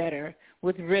better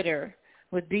with Ritter,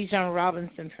 with Bijan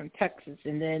Robinson from Texas,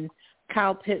 and then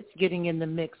Kyle Pitts getting in the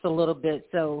mix a little bit.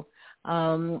 So,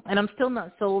 and I'm still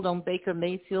not sold on Baker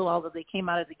Mayfield, although they came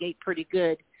out of the gate pretty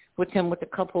good with him with a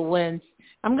couple wins.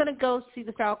 I'm going to go see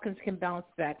the Falcons can bounce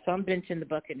back, so I'm benching the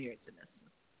Buccaneers in this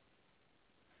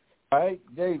one. All right,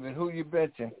 David, who you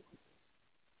benching?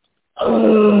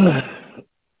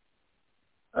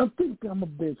 I think I'm going to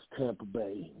bench Tampa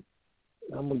Bay.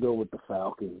 I'm going to go with the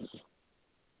Falcons.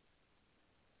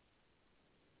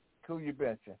 Who you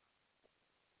benching?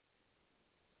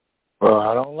 Well,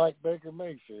 I don't like Baker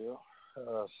Mayfield,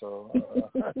 so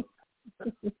I'm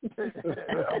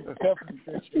definitely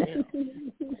benching him.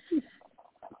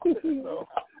 So,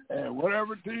 and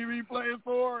whatever team he plays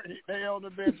for, they on the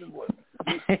bench as well.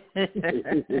 Man,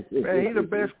 he the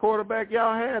best quarterback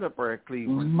y'all had up there at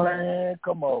Cleveland. Man,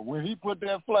 come on. When he put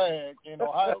that flag in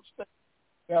Ohio State,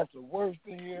 that's the worst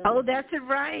thing he ever did. That's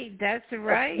right. That's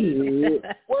right.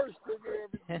 Worst thing he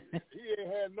ever did. He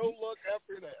ain't had no luck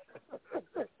after that.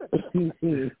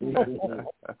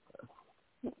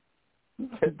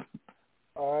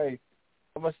 All right.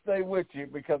 I'm going to stay with you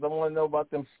because I want to know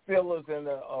about them Steelers and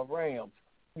the Rams.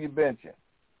 Who you benching?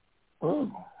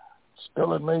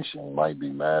 Steeler Nation might be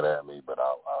mad at me, but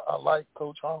I like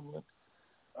Coach Tomlin.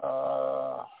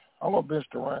 I'm going to bench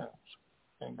the Rams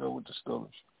and go with the Steelers.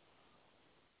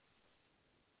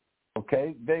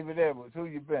 Okay. David Edwards, who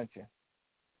you benching?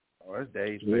 Oh, that's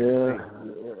Dave's Yeah,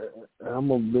 I'm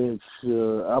gonna bench.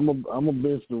 I'm a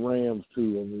bench the Rams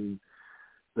too.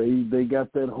 I mean, they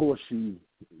got that horseshoe.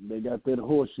 They got that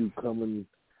horseshoe coming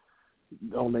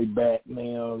on their back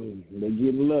now, and they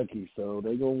getting lucky. So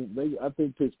I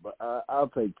think Pittsburgh. I'll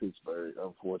take Pittsburgh.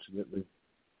 Unfortunately.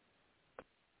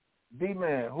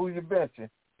 D-Man, who you benching?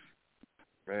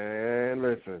 Man,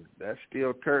 listen, that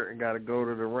Steel Curtain got to go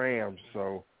to the Rams.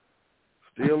 So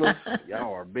Steelers,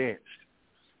 y'all are benched.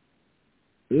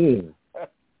 Yeah.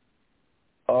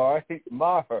 All right,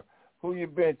 Maher, who you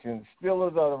benching,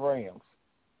 Steelers or the Rams?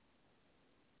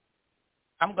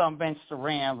 I'm gonna bench the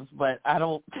Rams, but I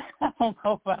don't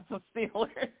know about the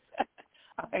Steelers.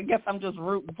 I guess I'm just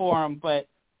rooting for them, but.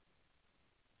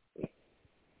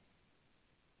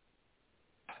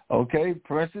 Okay,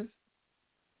 Princess.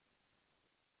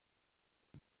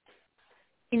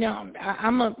 You know,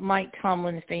 I'm a Mike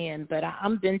Tomlin fan, but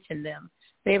I'm benching them.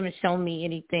 They haven't shown me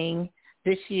anything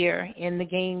this year, and the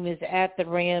game is at the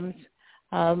Rams.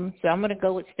 So I'm going to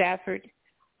go with Stafford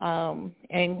and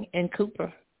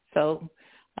Cooper. So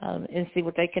and see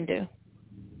what they can do.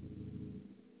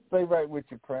 Stay right with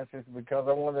you, Princess, because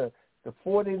I want the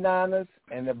 49ers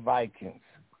and the Vikings.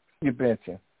 You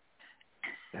benching.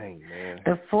 Dang, man.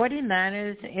 The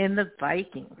 49ers and the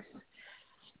Vikings.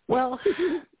 Well,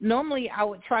 normally I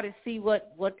would try to see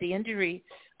what the injury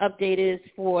update is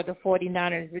for the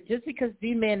 49ers, but just because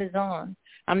D-Man is on,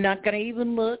 I'm not going to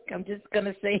even look. I'm just going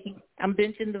to say I'm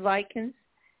benching the Vikings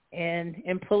and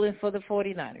pulling for the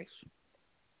 49ers.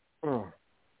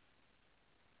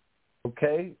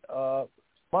 Okay.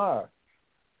 Mara,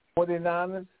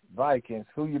 49ers, Vikings,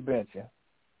 who you benching?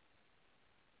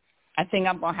 I think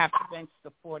I'm going to have to bench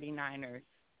the 49ers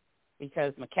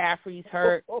because McCaffrey's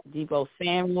hurt, Deebo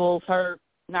Samuel's hurt,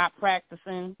 not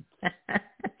practicing.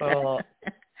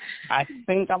 I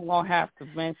think I'm going to have to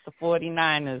bench the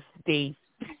 49ers, D.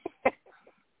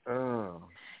 Dang.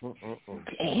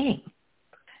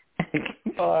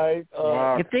 All right.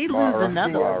 If they lose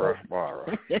another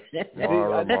one.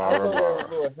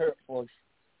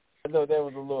 I know that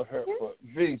was a little hurt for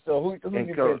V. So who you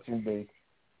benching, V?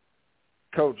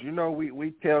 Coach, you know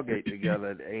we tailgate together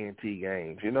at the A&T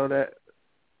games. You know that?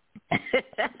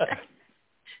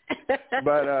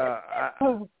 But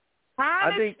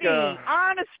I think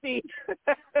honesty.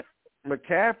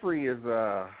 McCaffrey is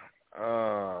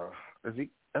he?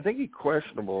 I think he's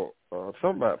questionable.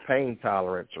 Something about pain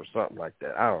tolerance or something like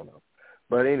that. I don't know.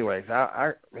 But anyways,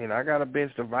 I mean I got to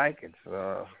bench the Vikings.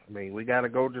 I mean we got to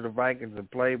go to the Vikings and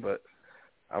play, but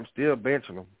I'm still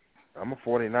benching them. I'm a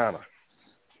 49er.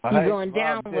 You're going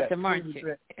down with the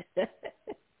marching.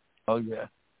 Oh yeah.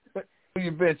 Who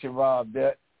you benching, Rob?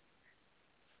 That.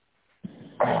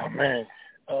 Oh man,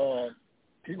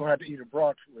 he's gonna have to eat a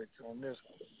Broxwich on this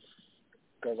one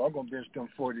because I'm gonna bench them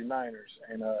 49ers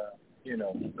and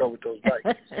go with those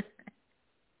Vikings.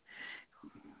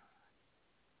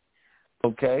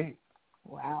 Okay.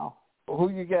 Wow. Who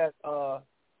you got,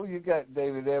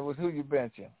 David Edwards? Who you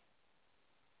benching?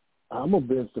 I'm going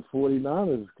to bench the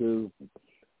 49ers because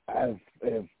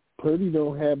if Purdy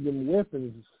don't have them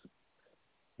weapons,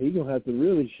 he's going to have to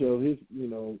really show his,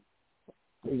 he's going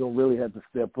to really have to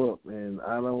step up, and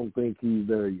I don't think he's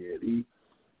there yet. He's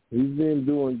been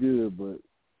doing good, but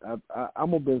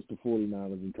I'm going to bench the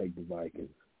 49ers and take the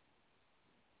Vikings.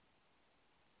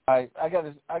 All right, I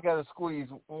gotta squeeze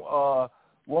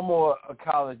one more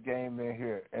college game in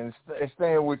here, and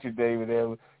staying with you, David.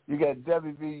 You got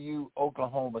WVU,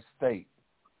 Oklahoma State.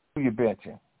 Who you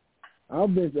benching? I'll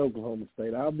bench Oklahoma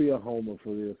State. I'll be a homer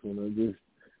for this one. I'm just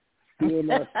still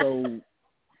not sold.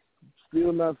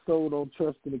 Still not sold on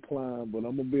trusting the climb, but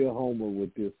I'm gonna be a homer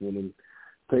with this one and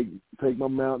take my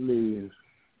Mountaineers.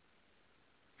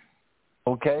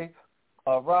 Okay.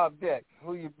 Rob Deck,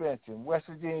 who you benching? West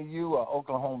Virginia U or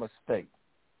Oklahoma State?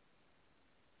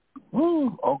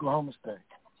 Oklahoma State.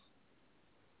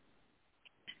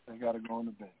 They got to go on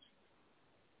the bench.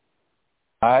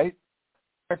 All right.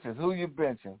 Francis, who you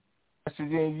benching? West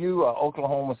Virginia U or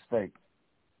Oklahoma State?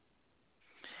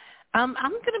 I'm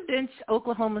going to bench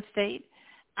Oklahoma State.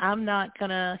 I'm going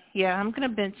to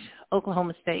bench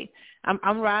Oklahoma State.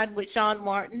 I'm riding with Sean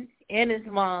Martin and his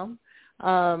mom.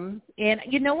 And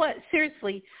you know what?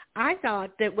 Seriously, I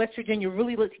thought that West Virginia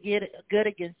really looked good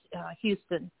against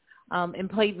Houston and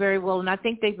played very well, and I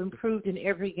think they've improved in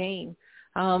every game.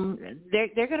 They're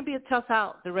going to be a tough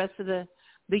out the rest of the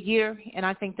year, and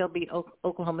I think they'll beat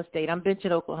Oklahoma State. I'm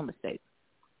benching Oklahoma State.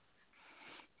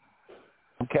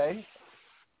 Okay.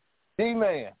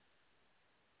 D-Man.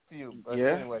 You.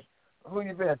 Yeah. Anyway, who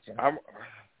you benching? I'm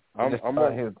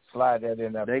gonna slide that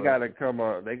in there. They gotta come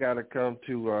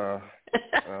to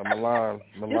Milan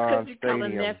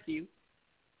Stadium. Nephew.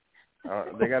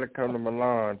 They gotta come to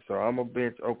Milan, so I'm gonna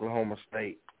bench Oklahoma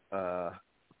State.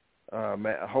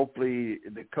 Hopefully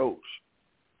the coach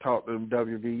taught them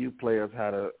WVU players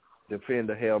how to defend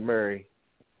a Hail Mary,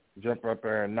 jump up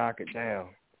there and knock it down.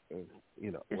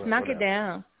 Just knock it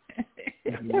down.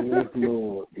 Yes,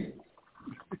 Lord.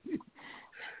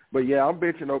 But yeah, I'm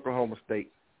benching Oklahoma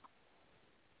State.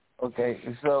 Okay,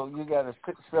 so you got a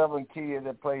 6'7" kid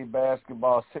that played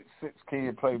basketball, 6'6" kid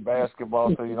that played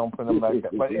basketball, so you don't put them like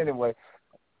that. But anyway,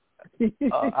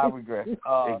 I regret.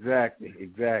 Exactly. He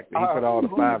put all the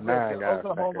 5'9" guys.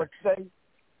 Oklahoma State,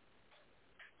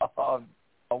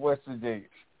 West Virginia.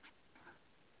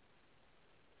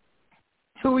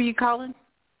 Who are you calling?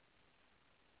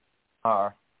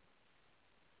 Ira.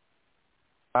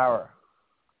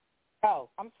 Oh,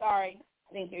 I'm sorry.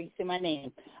 I didn't hear you say my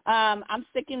name. I'm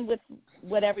sticking with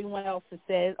what everyone else has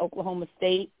said. Oklahoma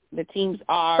State. The teams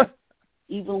are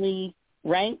evenly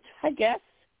ranked, I guess.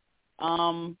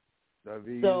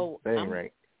 So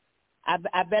ranked.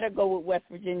 I better go with West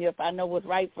Virginia if I know what's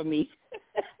right for me.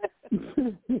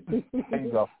 There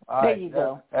you go. There you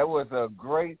go. That was a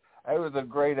great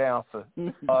answer.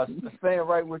 Staying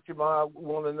right with you, Mom.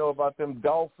 Want to know about them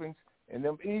Dolphins and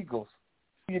them Eagles?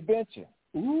 Who you benching?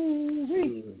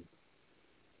 Ooh.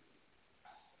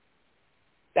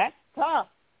 That's tough.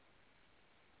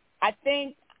 I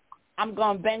think I'm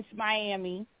going to bench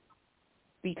Miami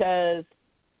because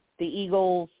the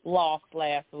Eagles lost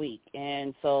last week,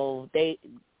 and so they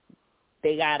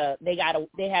have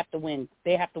to win.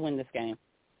 They have to win this game.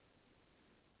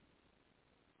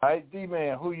 All right,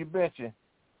 D-Man, who you benching?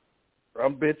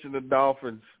 I'm benching the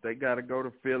Dolphins. They got to go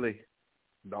to Philly.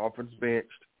 Dolphins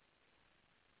benched.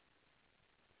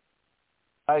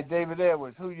 All right, David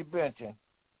Edwards, who you benching?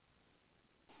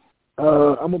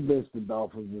 I'm going to bench the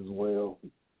Dolphins as well.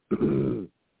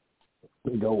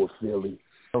 Go with Philly.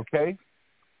 Okay.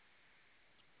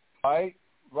 All right,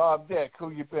 Rob Deck, who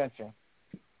you benching?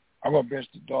 I'm going to bench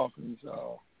the Dolphins.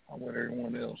 I'm with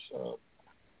everyone else.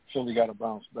 Philly got to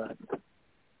bounce back.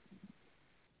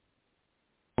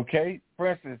 Okay,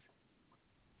 Francis,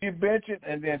 you bench it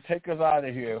and then take us out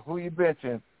of here. Who you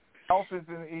benching? Dolphins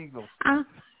and the Eagles.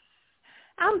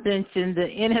 I'm benching the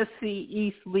NFC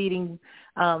East leading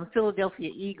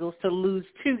Philadelphia Eagles to lose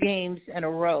 2 games in a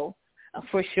row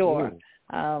for sure.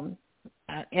 And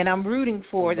I'm rooting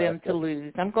for them to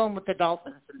lose. I'm going with the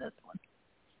Dolphins in this one.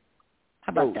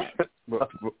 How about that?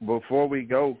 Before we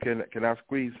go, can I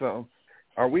squeeze something?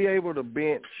 Are we able to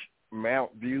bench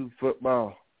Mount View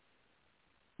football?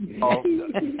 All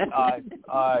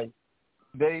right.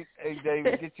 Dave,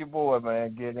 get your boy,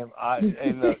 man. Get him.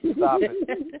 Hey, look, stop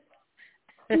it.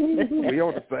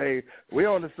 We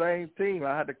on the same team.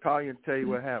 I had to call you and tell you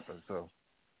what happened. So,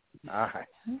 all right.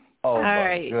 All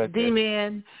right,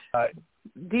 D-Man.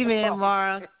 D-Man,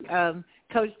 Mara,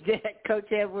 Coach Jack,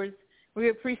 Coach Edwards. We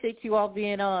appreciate you all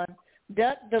being on.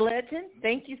 Duck, the legend,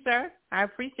 thank you, sir. I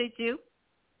appreciate you.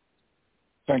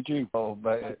 Thank you. Oh,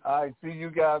 man. All right, see you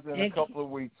guys in a couple of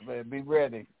weeks, man. Be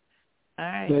ready. All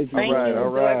right. Thank you. All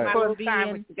right. For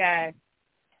time with you guys.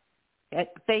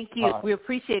 Thank you. We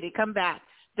appreciate it. Come back.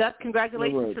 Duck,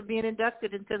 congratulations for being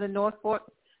inducted into the North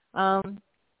Fork Hall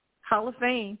of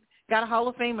Fame. Got a Hall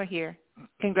of Famer here.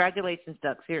 Congratulations,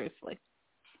 Duck, seriously.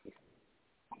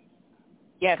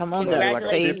 Yes, come on,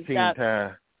 congratulations, like a 15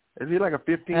 time. Is he like a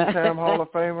 15-time Hall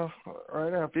of Famer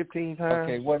right now? 15 times?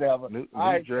 Okay, whatever. New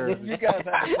All right, Jersey. you guys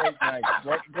have a great night.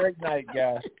 Great night,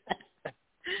 guys.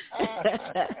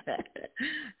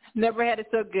 Never had it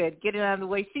so good. Get it out of the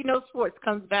way. She Knows Sports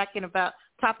comes back in about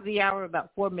top of the hour, about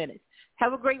 4 minutes.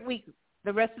 Have a great week,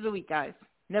 the rest of the week, guys.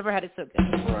 Never had it so good.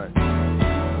 Right.